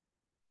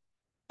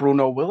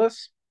 Bruno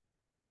Willis.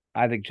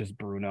 I think just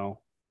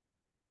Bruno.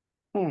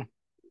 Hmm.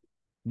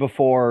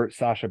 Before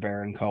Sacha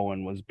Baron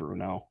Cohen was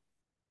Bruno.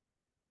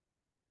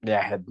 Yeah,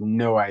 I had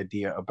no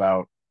idea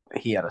about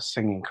he had a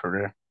singing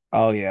career.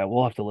 Oh yeah,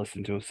 we'll have to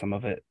listen to some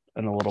of it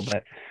in a little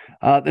bit.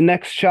 The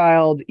next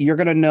child, you're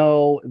gonna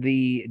know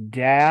the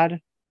dad,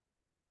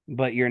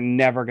 but you're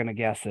never gonna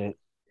guess it.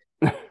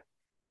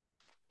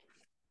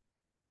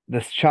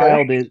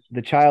 Okay.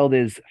 The child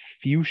is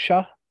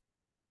Fuchsia,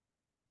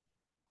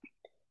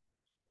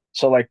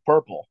 So like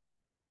purple.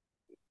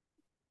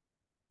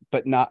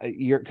 but not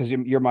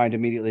your mind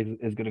immediately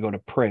is gonna go to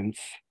Prince.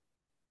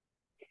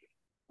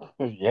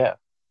 Yeah.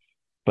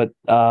 But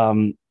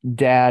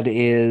dad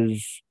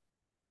is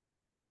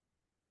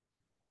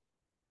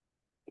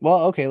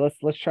well, okay,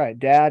 let's try it.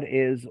 Dad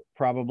is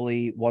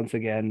probably once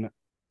again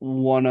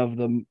one a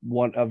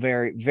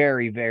very,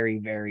 very, very,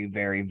 very,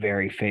 very,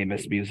 very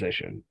famous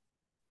musician,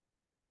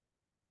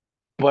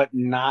 But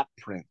not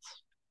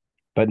Prince.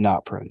 but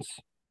not Prince.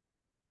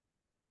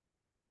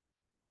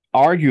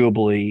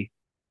 Arguably,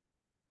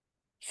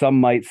 some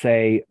might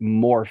say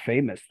more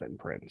famous than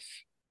Prince.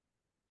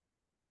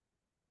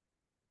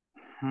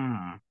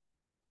 Hmm.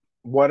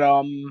 What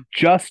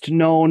Just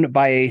known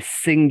by a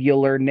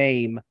singular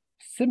name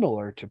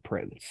similar to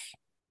Prince.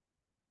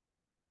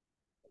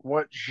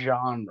 what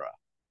genre?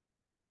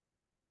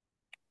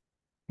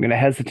 I'm going to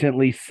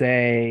hesitantly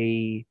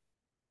say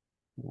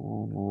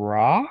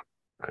rock.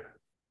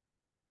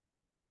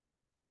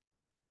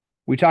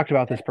 We talked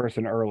about this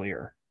person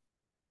earlier.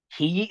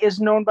 He is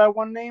known by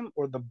one name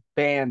or the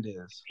band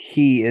is?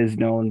 He is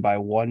known by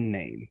one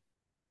name.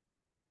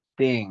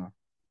 Thing.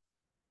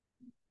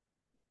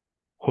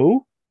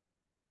 Who?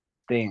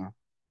 Thing.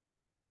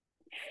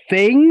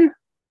 Thing?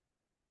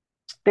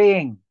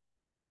 Sting.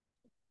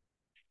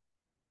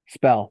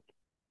 Spell.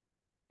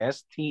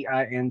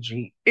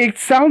 Sting. It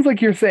sounds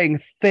like you're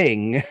saying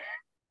thing,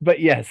 but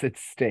yes,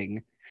 it's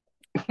Sting.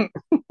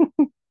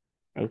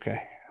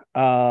 Okay.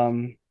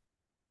 Um,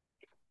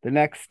 the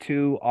next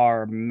two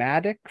are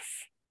Maddox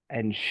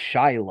and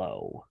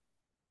Shiloh.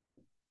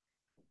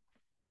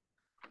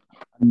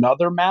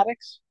 Another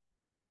Maddox?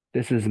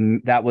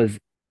 That was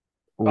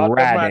Oh, never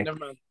mind, Radix. never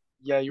mind.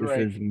 Yeah, you're This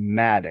right. is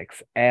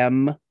Maddox.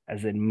 M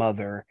as in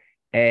mother,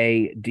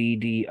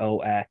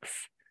 Addox.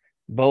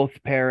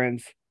 Both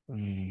parents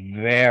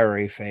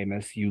very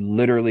famous. You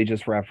literally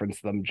just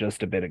referenced them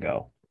just a bit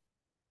ago.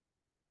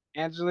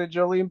 Angelina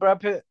Jolie and Brad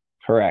Pitt.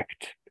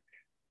 Correct.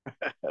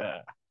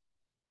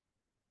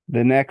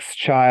 The next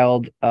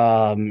child,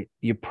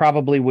 you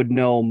probably would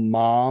know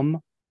mom.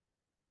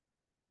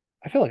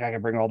 I feel like I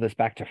can bring all this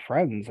back to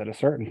Friends at a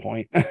certain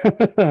point.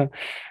 The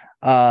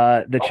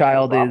Oh,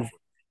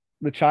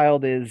 the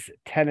child is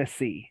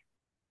Tennessee.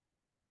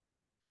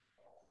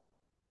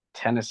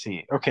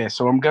 Tennessee. Okay,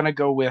 so I'm gonna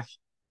go with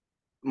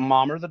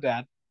mom or the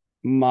dad,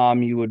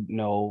 Mom, you would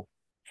know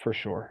for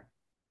sure.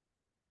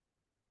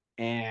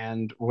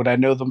 and would I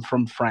know them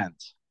from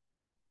Friends?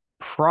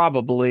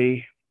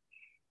 Probably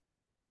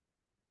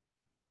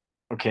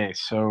Okay,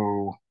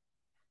 so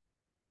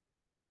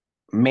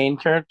main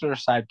character or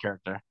side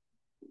character?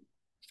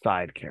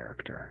 side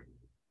character.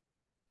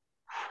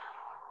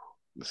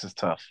 This is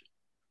tough.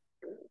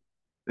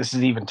 This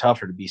is even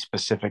tougher to be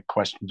specific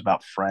questions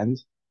about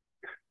Friends.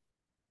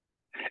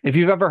 If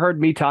you've ever heard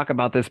me talk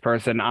about this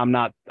person, I'm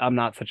not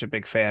such a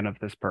big fan of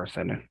this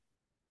person.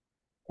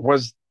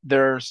 Was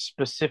there a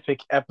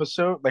specific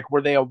episode? Like,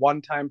 were they a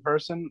one-time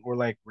person or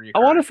like I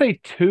want reoccurring? to say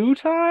two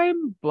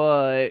time,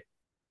 but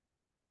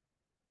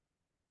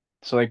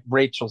So like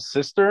Rachel's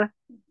sister?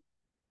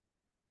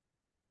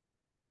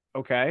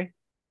 okay.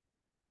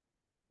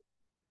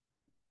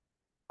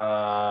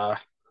 Uh,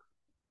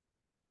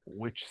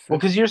 Which well,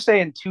 because sister? you're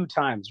saying two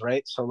times,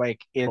 right? So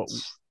like But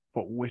it's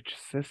but which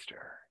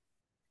sister?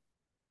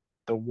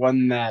 the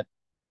one that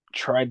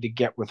tried to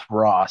get with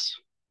Ross.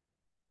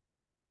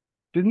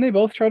 Didn't they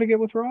both try to get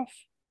with Ross?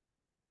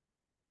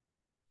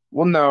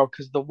 Well, no,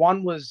 because the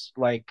one was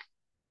like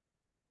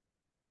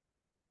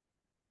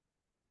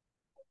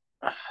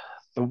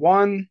the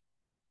one.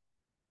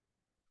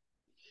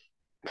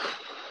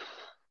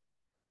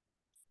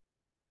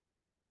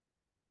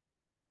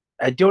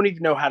 I don't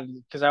even know how to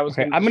because I was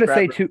Okay, going to I'm gonna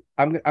say describe her. two.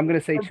 I'm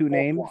gonna say They're two both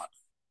names. one.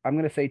 I'm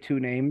gonna say two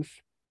names.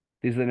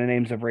 These are the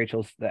names of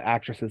the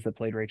actresses that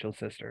played Rachel's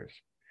sisters: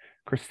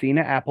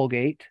 Christina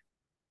Applegate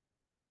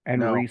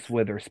and No, Reese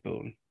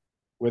Witherspoon.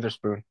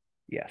 Witherspoon.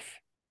 Yes,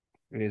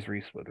 it is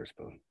Reese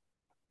Witherspoon.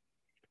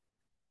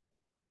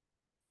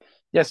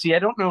 Yeah, see, I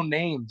don't know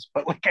names,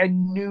 but like I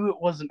knew it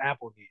wasn't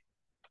Applegate.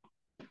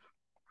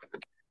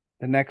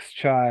 The next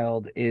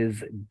child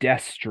is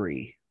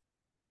Destry.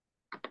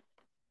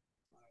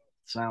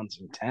 Sounds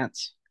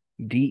intense.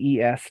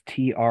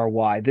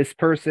 Destry. This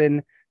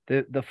person,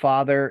 the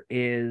father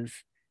is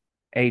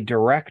a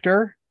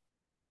director.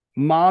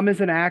 Mom is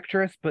an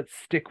actress, but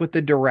stick with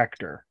the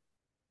director.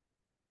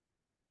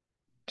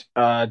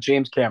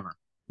 James Cameron,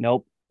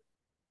 Nope,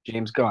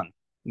 James Gunn,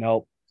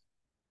 nope.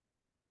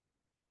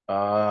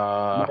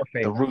 More the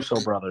famous. Russo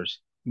brothers,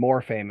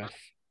 More famous.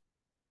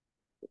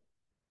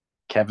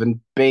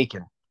 Kevin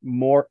Bacon.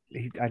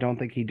 I don't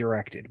think he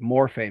directed.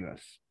 More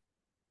famous.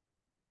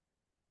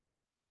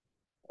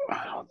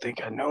 I don't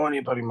think I know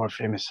anybody more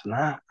famous than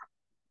that.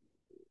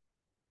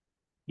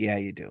 Yeah,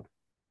 you do.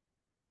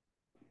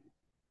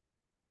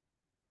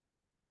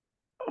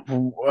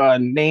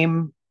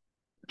 Name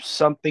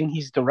something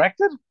he's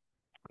directed.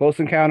 Close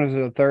Encounters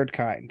of the Third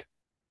Kind.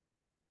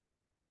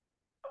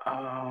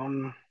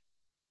 Um,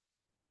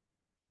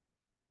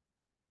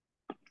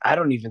 I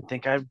don't even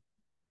think I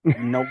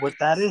know what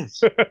that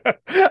is.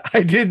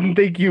 I didn't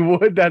think you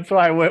would. That's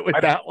why I went with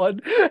My, that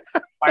one.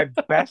 my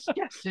best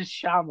guess is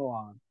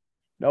Shyamalan.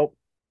 Nope.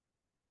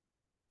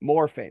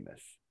 More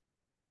famous.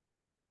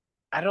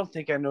 I don't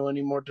think I know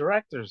any more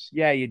directors.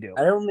 Yeah, you do.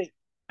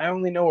 I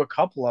only know a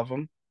couple of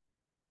them.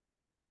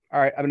 All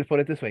right, I'm going to put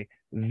it this way.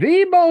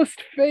 The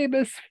most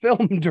famous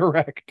film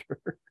director.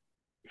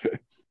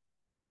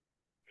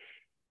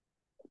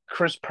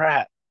 Chris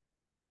Pratt.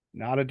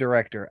 Not a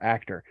director,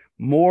 actor.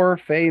 More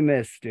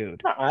famous,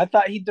 dude. I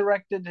thought he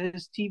directed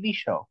his TV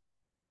show.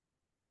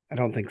 I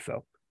don't think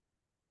so.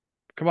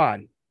 Come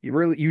on.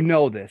 You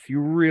know this. You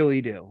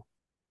really do.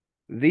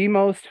 The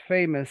most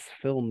famous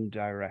film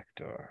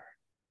director.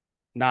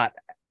 Not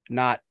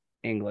not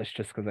English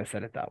just because I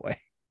said it that way.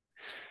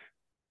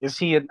 Is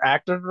he an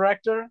actor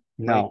director?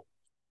 Like, No.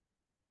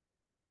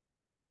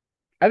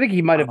 I think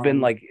he might have been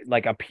um,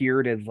 like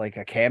appeared as like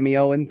a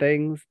cameo in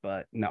things,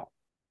 but no.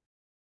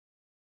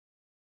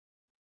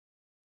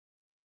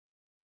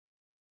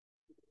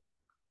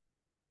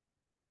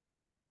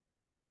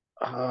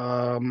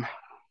 um,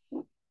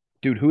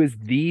 Dude, who is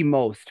the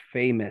most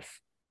famous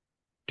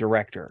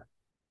director?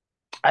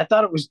 I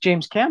thought it was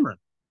James Cameron.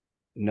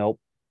 Nope.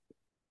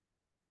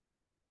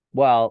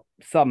 Well,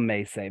 some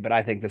may say, but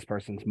I think this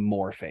person's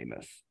more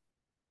famous.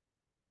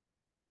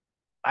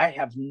 I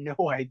have no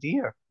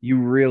idea. You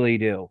really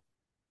do.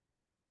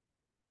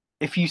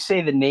 If you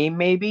say the name,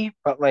 maybe,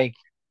 but like,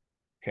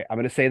 Okay, I'm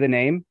going to say the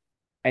name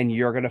and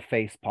you're going to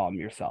face palm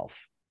yourself.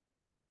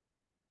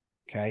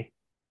 Okay?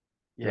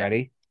 You yeah.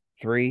 ready?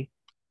 Three,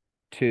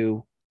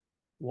 two,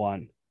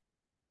 one.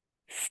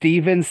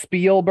 Steven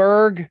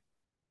Spielberg.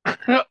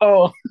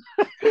 Oh,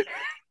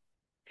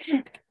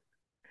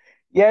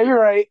 yeah, you're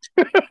right.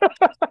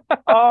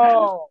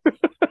 Oh,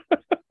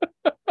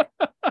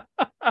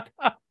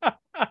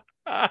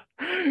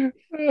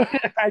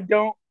 I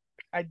don't,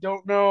 I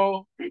don't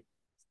know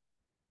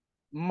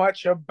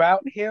much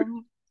about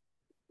him,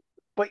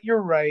 but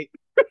you're right.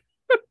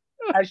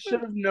 I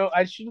should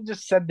have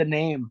just said the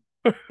name.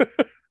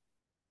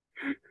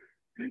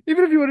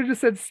 Even if you would have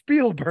just said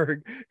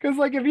Spielberg, because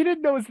like if you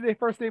didn't know his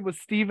first name was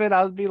Steven,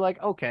 I would be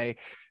like, okay,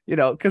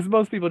 because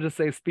most people just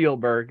say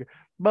Spielberg,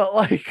 but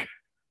like,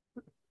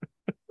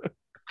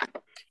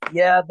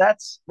 Yeah,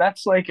 that's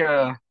like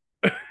a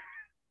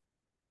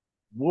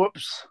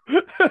whoops.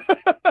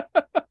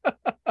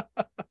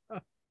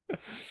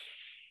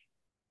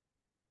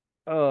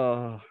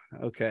 oh,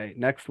 okay.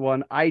 Next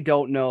one. I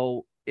don't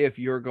know if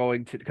you're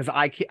going to, because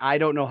I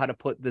don't know how to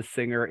put this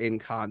singer in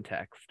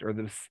context or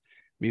this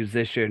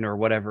musician or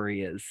whatever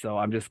he is, so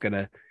I'm just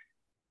gonna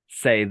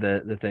say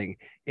the thing.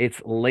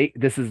 It's late.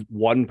 This is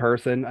one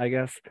person, I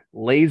guess.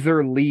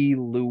 Laser Lee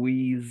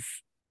Louise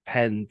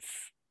Pence.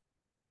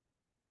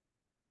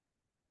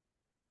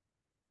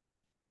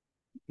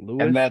 And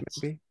Lewis,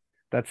 that's maybe?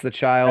 That's the I,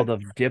 child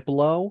of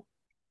Diplo.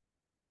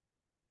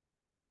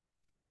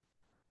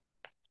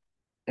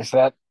 is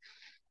that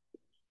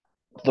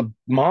the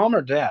mom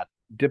or dad?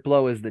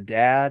 Diplo is the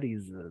dad.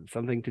 He's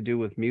something to do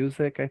with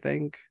music, I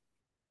think.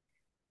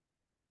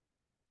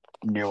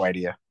 No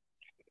idea.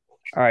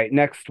 All right,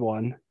 next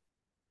one.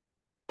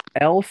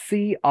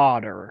 Elsie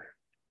Otter.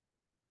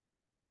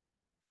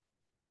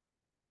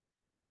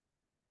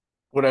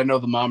 Would I know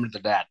the mom or the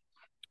dad?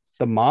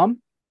 The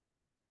mom?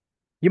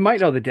 You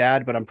might know the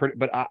dad, but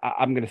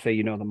I'm gonna say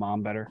you know the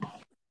mom better.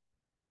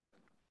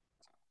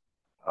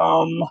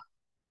 Um,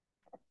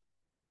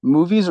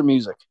 Movies or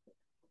music?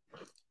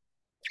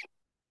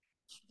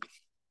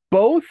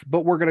 Both,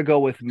 but we're gonna go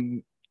with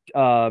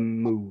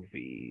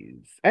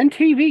movies and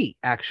TV,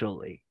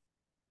 actually.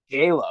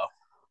 J-Lo.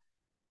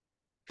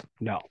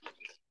 No.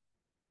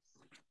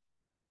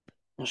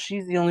 Well,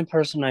 she's the only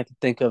person I could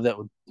think of that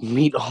would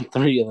meet all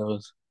three of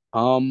those.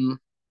 Um,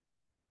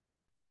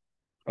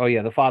 Oh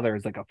yeah, the father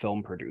is like a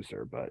film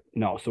producer, but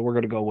no. So we're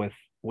gonna go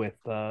with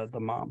the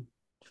mom.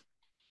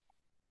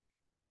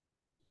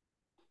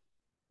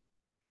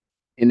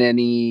 in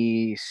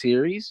any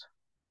series?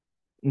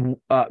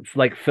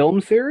 Like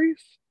film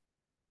series.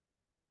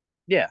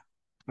 Yeah.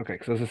 Okay,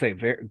 because as I say,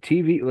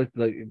 TV.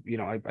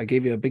 Like I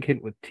gave you a big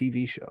hint with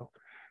TV show.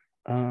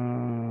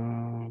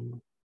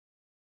 Um,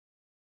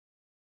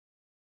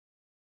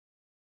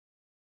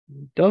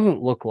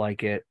 doesn't look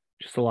like it.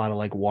 Just a lot of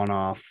like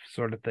one-off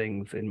sort of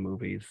things in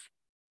movies.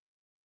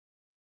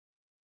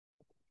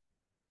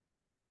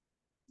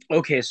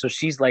 Okay, so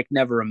she's like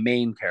never a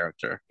main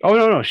character. Oh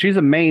no, no, she's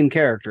a main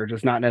character,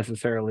 just not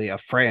necessarily a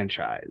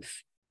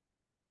franchise.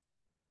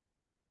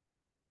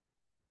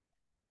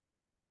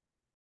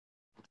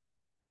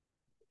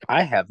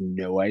 I have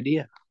no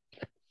idea.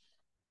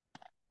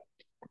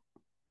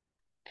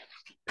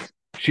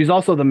 She's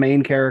also the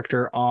main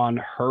character on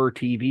her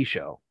TV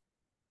show.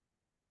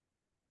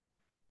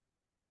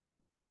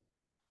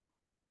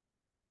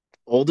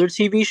 Older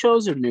TV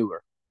shows or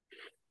newer?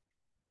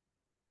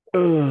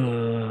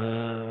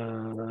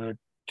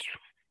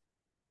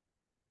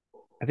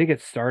 I think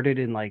it started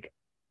in like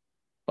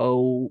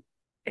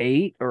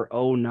 '08 or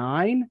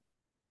 '09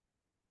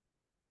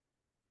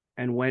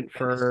 and went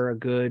for a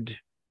good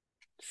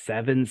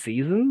 7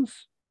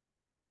 seasons,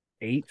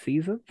 8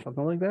 seasons,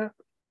 something like that.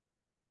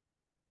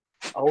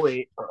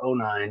 08 or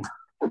 09.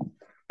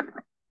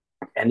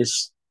 And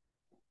it's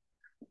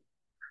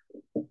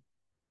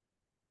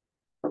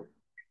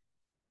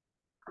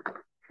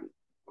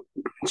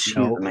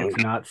No, it's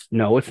not.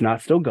 No, it's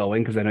not still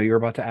going because I know you were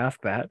about to ask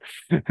that.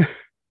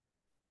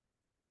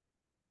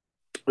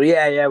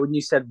 yeah, yeah. When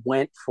you said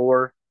went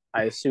for,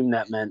 I assume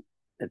that meant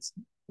it's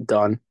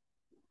done.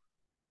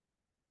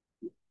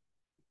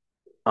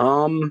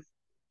 Um,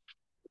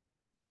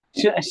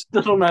 I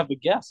still don't have a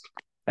guess.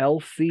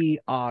 Elsie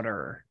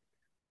Otter,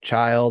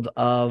 child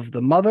of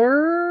the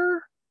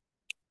mother.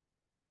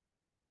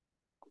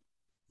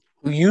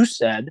 Who you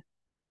said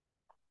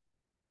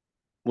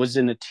was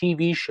in a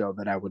TV show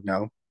that I would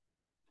know.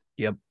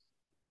 Yep.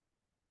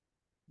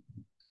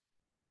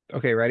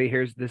 Okay, ready?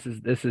 This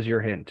is your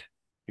hint.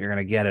 You're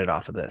gonna get it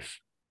off of this.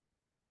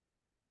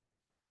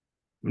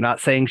 I'm not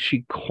saying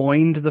she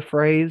coined the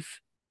phrase,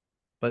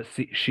 but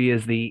she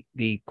is the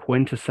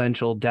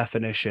quintessential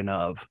definition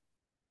of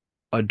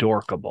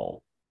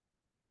adorkable.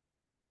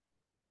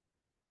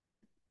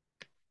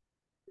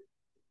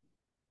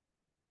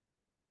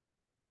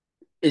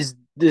 Is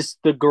this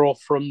the girl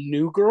from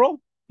New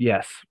Girl?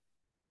 Yes.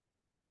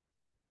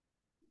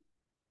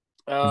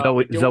 I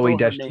don't know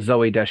her name.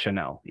 Zoe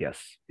Deschanel.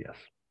 Yes, yes.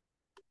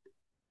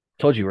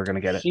 Told you we are gonna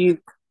get it.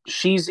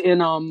 She's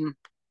in Elf.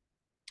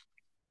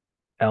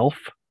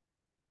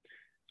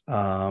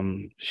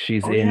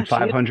 She's Oh in yeah, she is.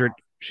 500.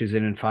 She's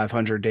in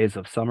 500 Days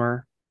of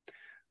Summer.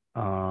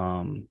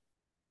 Um,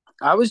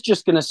 I was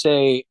just gonna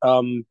say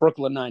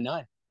Brooklyn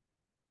Nine-Nine.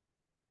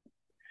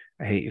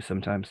 I hate you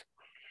sometimes.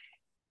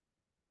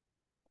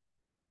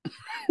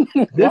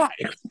 This Why?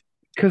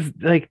 because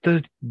like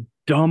the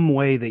dumb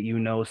way that you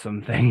know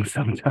some things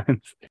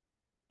sometimes.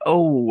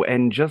 Oh,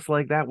 and just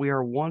like that, we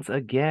are once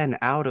again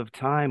out of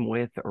time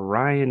with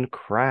Ryan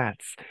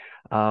Kratz.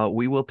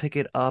 We will pick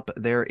it up.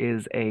 There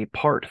is a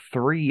part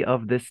 3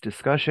 of this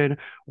discussion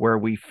where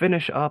we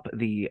finish up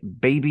the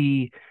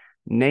baby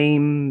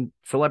name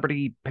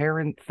celebrity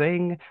parent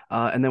thing.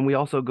 And then we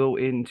also go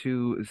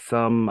into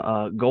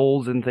some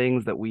goals and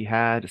things that we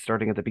had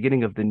starting at the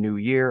beginning of the new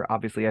year.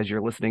 Obviously, as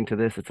you're listening to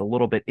this, it's a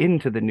little bit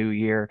into the new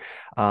year,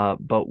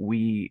 but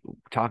we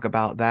talk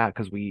about that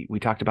because we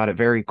talked about it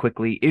very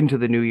quickly into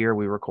the new year.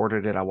 We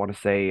recorded it, I want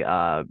to say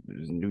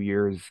New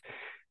Year's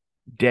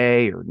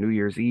Day or New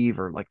Year's Eve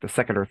or like the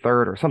second or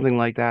third or something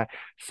like that.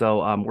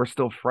 So we're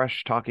still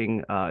fresh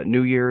talking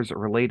New Year's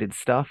related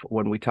stuff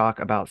when we talk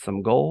about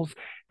some goals.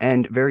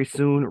 And very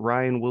soon,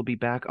 Ryan will be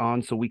back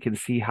on so we can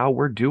see how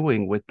we're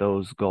doing with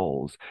those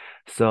goals.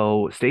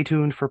 So stay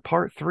tuned for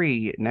part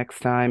 3 next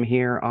time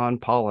here on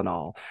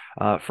Pollinol.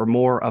 For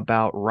more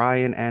about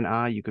Ryan and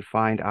I, you could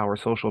find our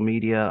social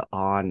media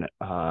on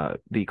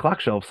the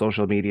Clockshelves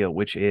social media,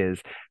 which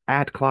is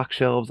at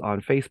Clockshelves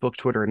on Facebook,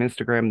 Twitter, and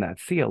Instagram.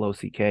 That's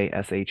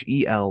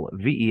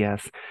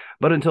CLOCKSHELVES.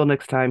 But until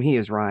next time, he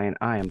is Ryan,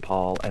 I am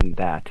Paul, and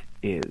that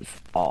is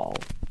all.